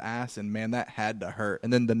right in his ass, and man, that had to hurt.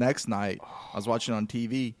 And then the next night, I was watching on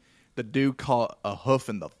TV, the dude caught a hoof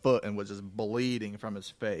in the foot and was just bleeding from his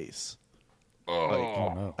face. Oh,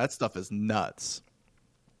 no. That stuff is nuts.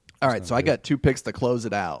 All right, so I got two picks to close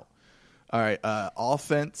it out. All right,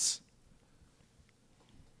 offense.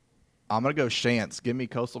 I'm going to go Chance. Give me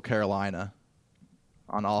Coastal Carolina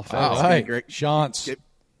on offense. All right, Chance. Give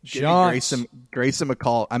me Grayson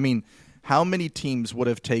McCall. I mean, how many teams would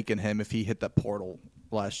have taken him if he hit that portal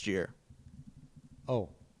last year? Oh,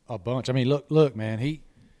 a bunch. I mean, look, man.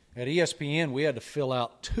 At ESPN, we had to fill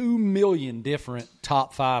out 2 million different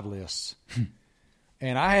top 5 lists.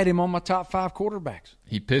 And I had him on my top 5 quarterbacks.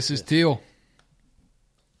 He pisses teal.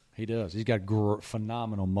 He does. He's got a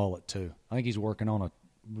phenomenal mullet, too. I think he's working on a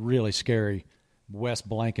really scary West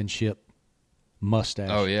Blankenship mustache.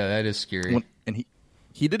 Oh, yeah, that is scary. And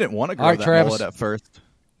he didn't want to grow that Travis. mullet at first.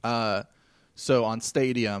 So on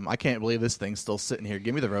Stadium, I can't believe this thing's still sitting here.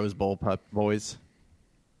 Give me the Rose Bowl, boys.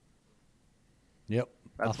 Yep.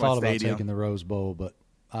 That's I thought my about Stadium. taking the Rose Bowl, but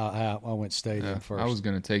I went Stadium first. I was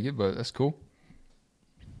going to take it, but that's cool.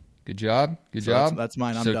 Good job. Good job. That's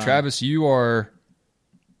mine. I'm so, done. Travis, you are...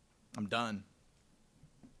 I'm done.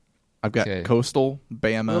 I've got Okay. Coastal,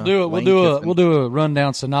 Bama. We'll do a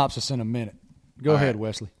rundown synopsis in a minute. Go All ahead, right.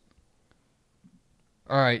 Wesley.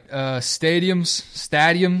 All right, stadiums.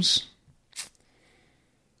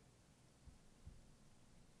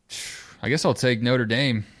 I guess I'll take Notre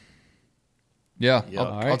Dame. Yeah, Yep. I'll,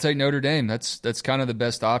 All right. I'll take Notre Dame. That's kind of the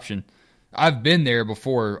best option. I've been there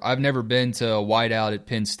before. I've never been to a whiteout at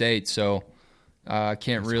Penn State, so I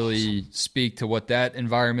can't really speak to what that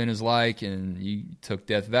environment is like. And you took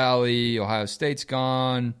Death Valley, Ohio State's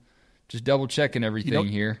gone. Just double checking everything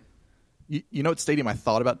here. You know what stadium I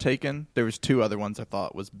thought about taking? There was 2 other ones I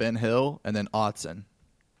thought was Ben Hill and then Autzen.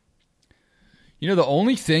 You know, the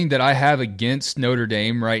only thing that I have against Notre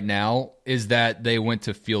Dame right now is that they went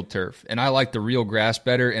to field turf. And I like the real grass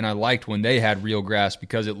better, and I liked when they had real grass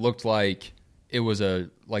because it looked like it was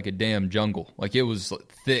like a damn jungle. Like it was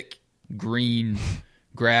thick, green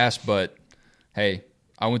grass. But, hey,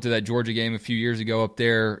 I went to that Georgia game a few years ago up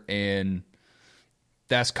there, and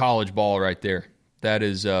that's college ball right there. That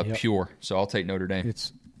is pure. So I'll take Notre Dame.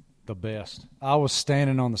 It's the best. I was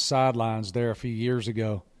standing on the sidelines there a few years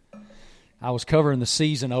ago. I was covering the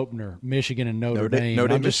season opener, Michigan and Notre Dame. Notre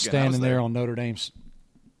Dame, I'm just Michigan. I was standing there there on Notre Dame's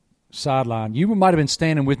sideline. You might have been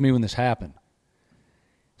standing with me when this happened.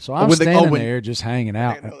 So I'm standing there just hanging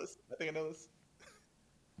out. I think I know this.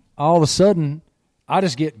 All of a sudden, I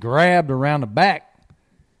just get grabbed around the back,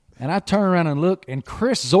 and I turn around and look, and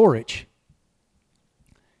Chris Zorich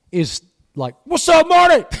is like, "What's up,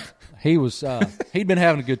 Marty?" He was he'd been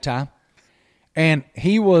having a good time. And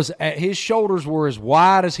his shoulders were as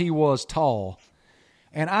wide as he was tall.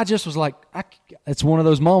 And I just was like, it's one of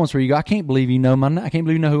those moments where you go, I can't believe you know my name. I can't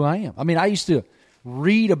believe you know who I am. I mean, I used to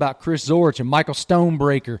read about Chris Zorich and Michael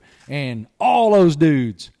Stonebreaker and all those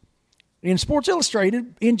dudes in Sports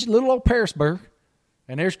Illustrated in little old Parisburg.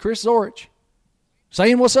 And there's Chris Zorich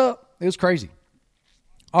saying what's up. It was crazy.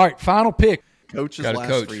 All right, final pick. Coach is Got a last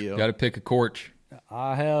coach. for you. Got to pick a coach.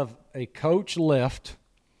 I have a coach left.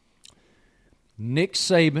 Nick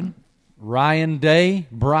Saban, Ryan Day,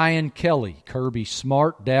 Brian Kelly, Kirby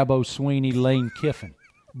Smart, Dabo Sweeney, Lane Kiffin,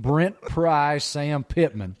 Brent Pry, Sam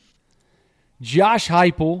Pittman, Josh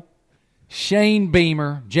Heupel, Shane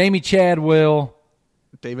Beamer, Jamie Chadwell,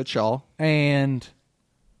 David Shaw. and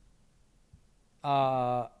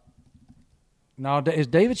no, is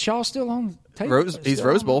David Shaw still on the table? He's Still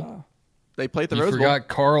Rose on? Bowl. They played the You Rose Bowl. forgot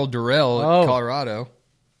Carl Durrell Oh. at Colorado.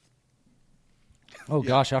 Oh,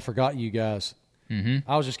 gosh, I forgot you guys. Mm-hmm.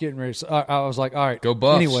 I was just getting ready. I was like, all right. Go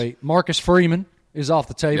Buffs. Anyway, Marcus Freeman is off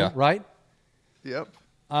the table, Yeah. right? Yep.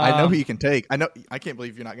 I know who you can take. I can't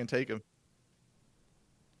believe you're not going to take him.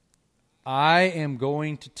 I am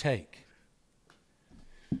going to take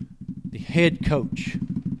the head coach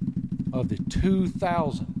of the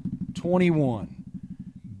 2021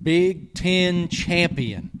 Big Ten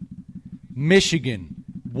champion, Michigan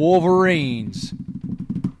Wolverines,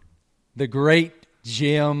 the great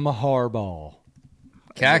Jim Harbaugh.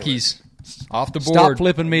 Khakis off the board. Stop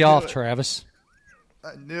flipping me off, Travis.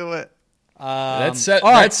 I knew it. That's all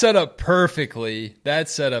right. set up perfectly.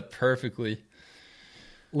 That's set up perfectly.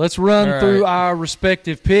 Let's run All through right. our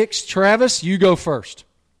respective picks. Travis, you go first.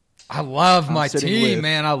 I love my sitting team, with-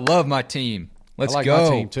 man. I love my team. Let's I like go.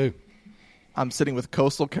 my team, too. I'm sitting with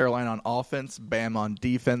Coastal Carolina on offense, Bam on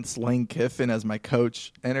defense, Lane Kiffin as my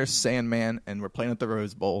coach, Enter Sandman, and we're playing at the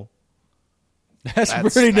Rose Bowl. That's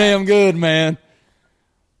That's pretty stacked. damn good, man.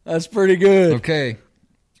 That's pretty good. Okay.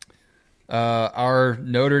 Our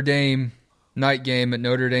Notre Dame night game at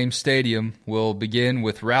Notre Dame Stadium will begin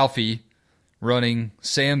with Ralphie running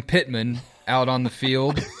Sam Pittman out on the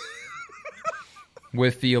field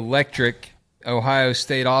with the electric Ohio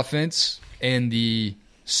State offense and the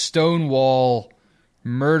Stonewall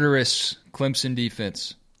murderous Clemson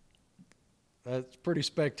defense. That's pretty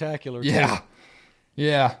spectacular. Yeah. Too.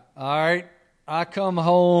 Yeah. All right. I come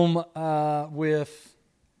home with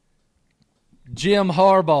Jim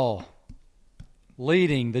Harbaugh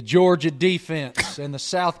leading the Georgia defense and the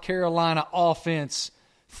South Carolina offense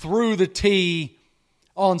through the tee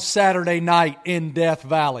on Saturday night in Death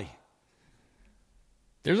Valley.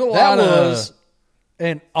 There's a lot That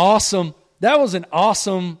was an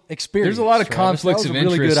awesome experience. There's a lot of Travis. conflicts That of was a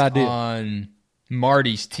really interest good idea. on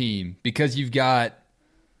Marty's team because you've got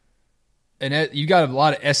a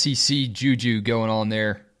lot of SEC juju going on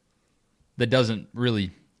there that doesn't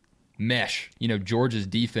really mesh. You know, Georgia's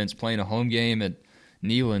defense playing a home game at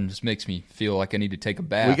Neyland just makes me feel like I need to take a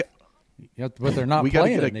bath. But they're not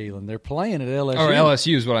playing at Neyland. They're playing at LSU. Or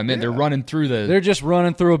LSU is what I meant. Yeah. They're running through They're just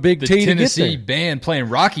running through a big tee to get Tennessee there. band playing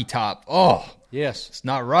Rocky Top. Oh, yes, it's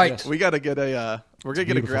not right. Yes. We got to get we're gonna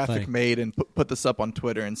get a graphic thing. made and put this up on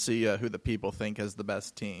Twitter and see who the people think has the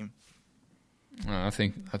best team. I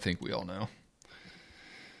think we all know.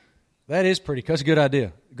 That is pretty. That's a good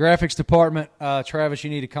idea. Graphics department, Travis, you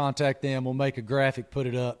need to contact them. We'll make a graphic, put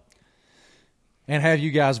it up, and have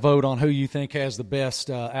you guys vote on who you think has the best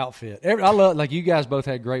outfit. I love you guys both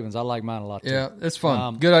had great ones. I like mine a lot too. Yeah, it's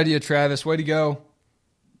fun. Good idea, Travis. Way to go.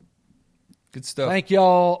 Good stuff. Thank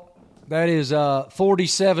y'all. That is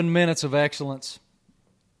 47 minutes of excellence.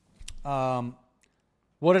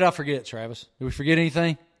 What did I forget, Travis? Did we forget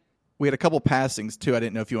anything? We had a couple passings too. I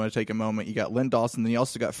didn't know if you want to take a moment. You got Lynn Dawson, then you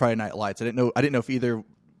also got Friday Night Lights. I didn't know if either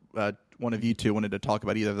one of you two wanted to talk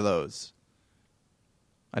about either of those.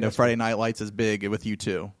 I know Friday Night Lights is big with you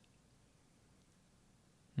too.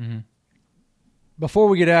 Mm-hmm. Before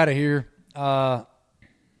we get out of here,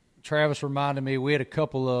 Travis reminded me we had a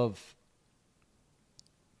couple of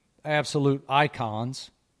absolute icons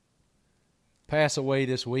pass away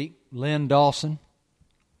this week. Lynn Dawson,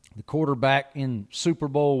 the quarterback in Super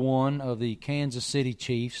Bowl I of the Kansas City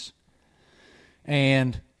Chiefs,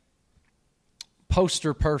 and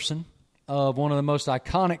poster person of one of the most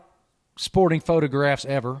iconic sporting photographs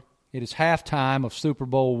ever. It is halftime of Super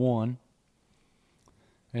Bowl I.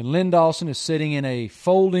 And Lynn Dawson is sitting in a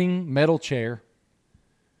folding metal chair,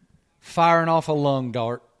 firing off a lung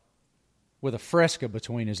dart with a Fresca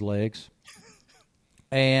between his legs.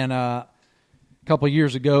 And a couple of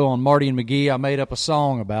years ago on Marty and McGee, I made up a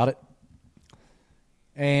song about it.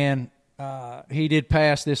 And he did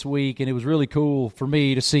pass this week, and it was really cool for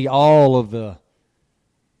me to see all of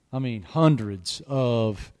hundreds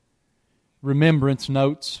of remembrance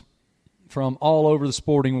notes from all over the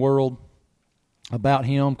sporting world about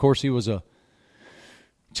him. Of course, he was a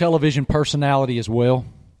television personality as well.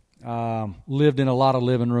 Lived in a lot of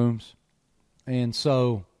living rooms. And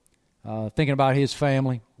so, thinking about his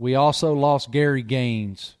family, we also lost Gary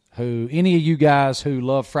Gaines, who any of you guys who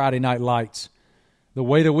love Friday Night Lights the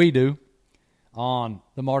way that we do on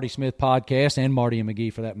the Marty Smith podcast and Marty and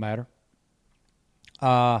McGee for that matter.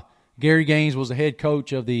 Gary Gaines was the head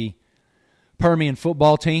coach of the Permian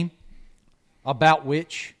football team, about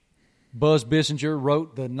which Buzz Bissinger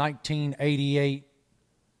wrote the 1988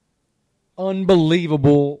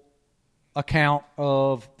 unbelievable account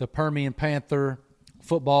of the Permian Panther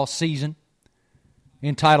football season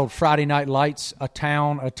entitled Friday Night Lights, A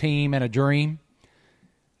Town, a Team, and a Dream.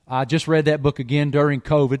 I just read that book again during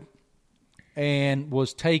COVID and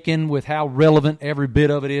was taken with how relevant every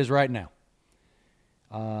bit of it is right now.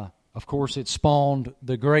 Of course, it spawned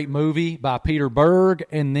the great movie by Peter Berg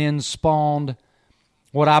and then spawned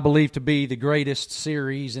what I believe to be the greatest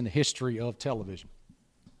series in the history of television.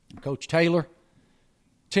 Coach Taylor,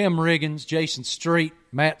 Tim Riggins, Jason Street,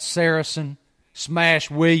 Matt Saracen, Smash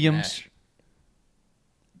Williams,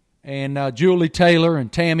 and Julie Taylor and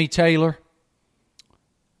Tammy Taylor,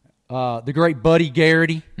 the great Buddy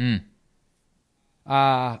Garrity.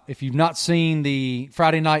 If you've not seen the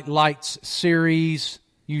Friday Night Lights series,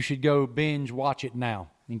 you should go binge watch it now.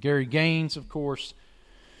 And Gary Gaines, of course,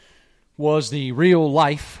 was the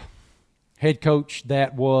real-life head coach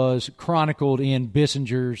that was chronicled in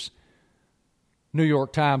Bissinger's New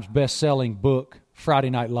York Times best-selling book, Friday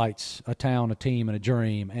Night Lights, A Town, a Team, and a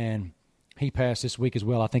Dream. And he passed this week as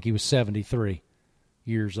well. I think he was 73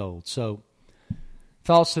 years old. So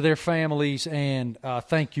thoughts to their families, and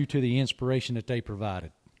thank you to the inspiration that they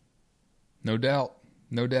provided. No doubt.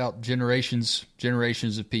 No doubt. Generations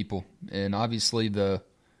of people. And obviously the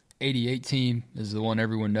 88 team is the one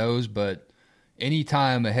everyone knows, but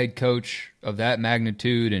anytime a head coach of that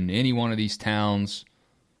magnitude in any one of these towns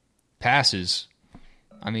passes,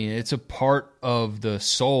 I mean, it's a part of the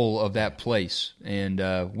soul of that place.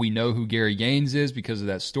 And we know who Gary Gaines is because of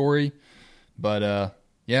that story. But,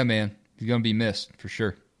 yeah, man, He's going to be missed for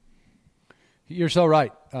sure. You're so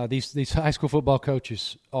right. These high school football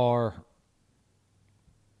coaches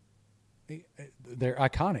they're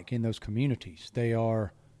iconic in those communities. They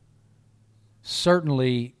are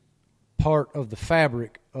certainly part of the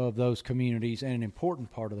fabric of those communities and an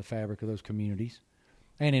important part of the fabric of those communities.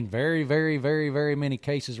 And in very, very, very, very many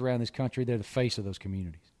cases around this country, they're the face of those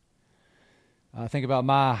communities. Think about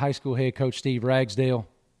my high school head coach, Steve Ragsdale.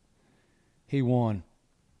 He won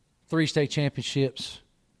 3 state championships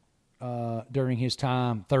during his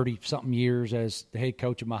time, 30-something years as the head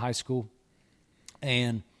coach of my high school.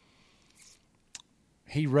 And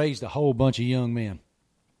he raised a whole bunch of young men.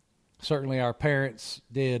 Certainly our parents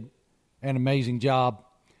did an amazing job,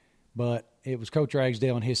 but it was Coach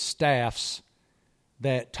Ragsdale and his staffs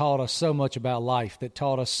that taught us so much about life, that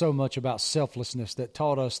taught us so much about selflessness, that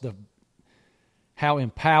taught us how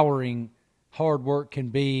empowering hard work can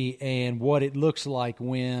be and what it looks like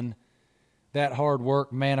when that hard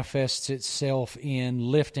work manifests itself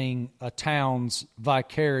in lifting a town's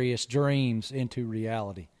vicarious dreams into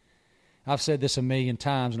reality. I've said this a million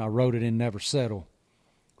times, and I wrote it in Never Settle.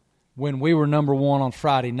 When we were number one on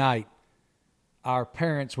Friday night, our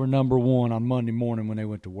parents were number one on Monday morning when they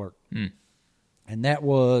went to work. And that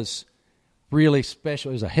was really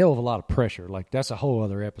special. It was a hell of a lot of pressure. Like, that's a whole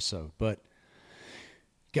other episode. But,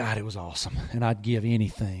 God, it was awesome. And I'd give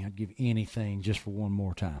anything just for one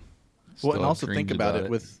more time. Well, and also think about it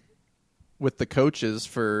with the coaches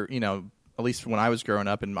for, at least when I was growing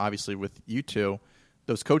up, and obviously with you two,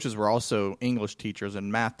 those coaches were also English teachers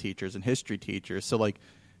and math teachers and history teachers. So,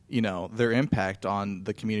 their impact on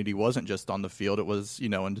the community wasn't just on the field. It was,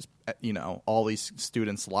 and just, all these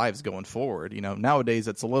students' lives going forward. Nowadays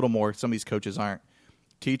it's a little more, some of these coaches aren't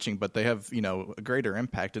teaching, but they have, a greater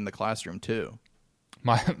impact in the classroom too.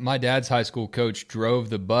 My dad's high school coach drove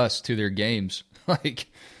the bus to their games.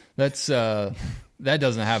 That's that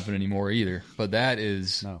doesn't happen anymore either. But that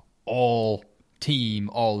is all team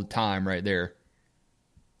all the time right there.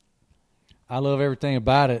 I love everything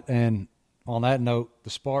about it. And on that note, the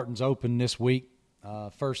Spartans open this week.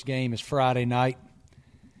 First game is Friday night.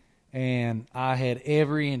 And I had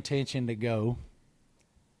every intention to go.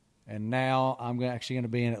 And now I'm actually going to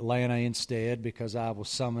be in Atlanta instead because I was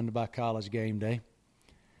summoned by College Game Day.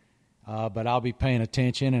 But I'll be paying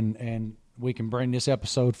attention, and we can bring this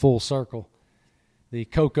episode full circle. The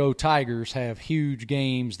Cocoa Tigers have huge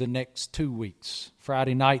games the next 2 weeks.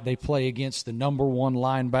 Friday night they play against the number one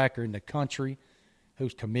linebacker in the country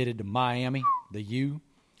who's committed to Miami, the U.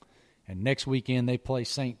 And next weekend they play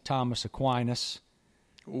St. Thomas Aquinas,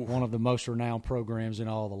 one of the most renowned programs in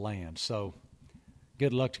all the land. So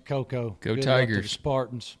good luck to Cocoa. Go good Tigers. Luck to the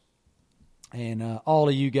Spartans. And all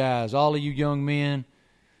of you guys, all of you young men,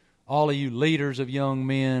 all of you leaders of young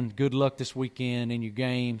men, good luck this weekend in your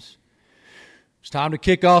games. It's time to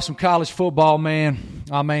kick off some college football, man.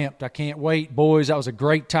 I'm amped. I can't wait. Boys, that was a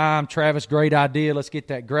great time. Travis, great idea. Let's get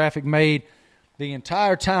that graphic made. The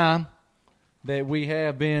entire time that we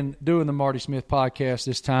have been doing the Marty Smith podcast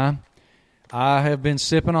this time, I have been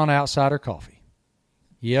sipping on Outsider coffee.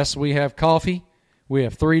 Yes, we have coffee. We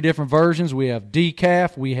have 3 different versions. We have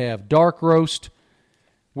decaf. We have dark roast.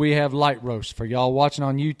 We have light roast. For y'all watching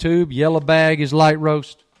on YouTube, yellow bag is light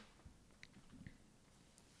roast.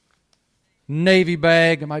 Navy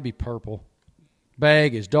bag, it might be purple.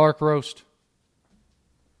 Bag is dark roast.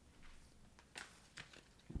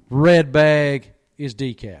 Red bag is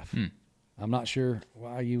decaf. I'm not sure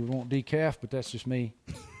why you would want decaf, but that's just me.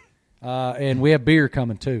 And we have beer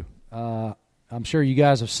coming too. I'm sure you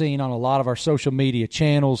guys have seen on a lot of our social media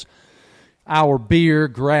channels, our beer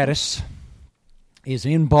Gratis is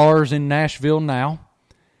in bars in Nashville now.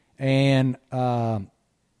 And our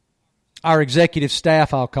executive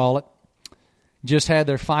staff, I'll call it, just had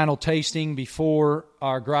their final tasting before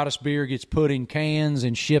our Gratis beer gets put in cans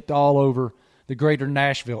and shipped all over the greater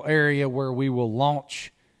Nashville area, where we will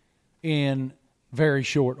launch in very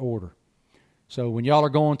short order. So when y'all are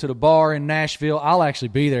going to the bar in Nashville, I'll actually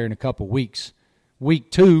be there in a couple weeks. Week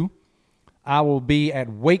 2, I will be at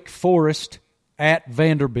Wake Forest at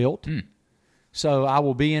Vanderbilt. So I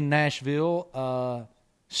will be in Nashville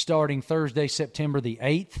starting Thursday, September the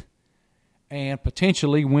 8th. And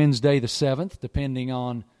potentially Wednesday the 7th, depending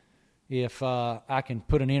on if I can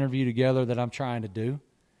put an interview together that I'm trying to do.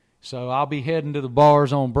 So I'll be heading to the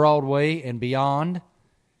bars on Broadway and beyond,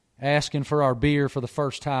 asking for our beer for the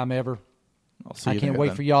first time ever. I can't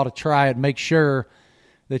wait for y'all to try it. Make sure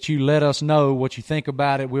that you let us know what you think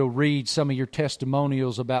about it. We'll read some of your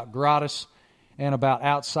testimonials about Gratis and about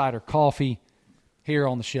Outsider Coffee here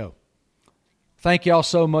on the show. Thank y'all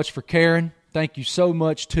so much for caring. Thank you so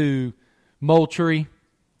much to Moultrie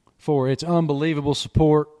for its unbelievable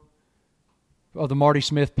support of the Marty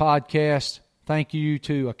Smith podcast. Thank you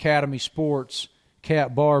to Academy Sports,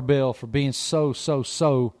 Cat Barbell, for being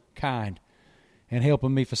so kind and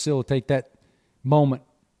helping me facilitate that moment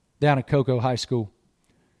down at Cocoa High School.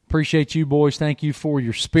 Appreciate you, boys. Thank you for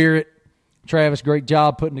your spirit. Travis, great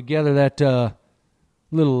job putting together that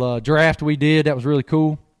little draft we did. That was really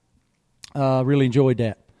cool. Really enjoyed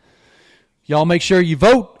that. Y'all make sure you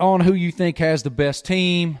vote on who you think has the best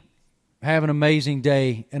team. Have an amazing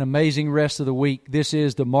day, an amazing rest of the week. This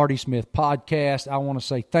is the Marty Smith Podcast. I want to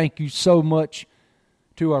say thank you so much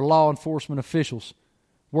to our law enforcement officials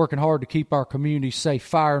working hard to keep our community safe.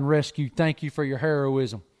 Fire and rescue, thank you for your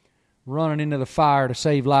heroism. Running into the fire to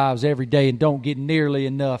save lives every day and don't get nearly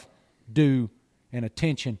enough due and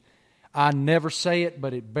attention. I never say it,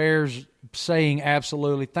 but it bears saying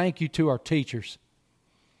absolutely. Thank you to our teachers.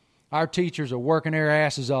 Our teachers are working their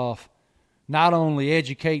asses off, not only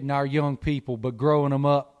educating our young people, but growing them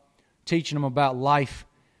up, teaching them about life,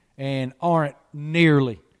 and aren't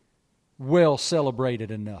nearly well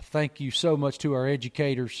celebrated enough. Thank you so much to our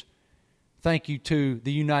educators. Thank you to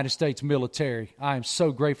the United States military. I am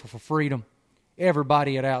so grateful for freedom.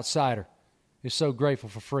 Everybody at Outsider is so grateful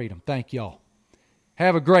for freedom. Thank y'all.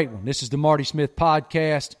 Have a great one. This is the Marty Smith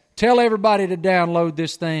Podcast. Tell everybody to download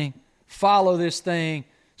this thing, follow this thing,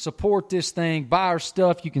 support this thing, buy our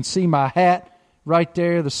stuff. You can see my hat right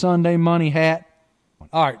there, the Sunday Money hat.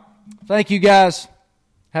 All right. Thank you, guys.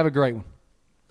 Have a great one.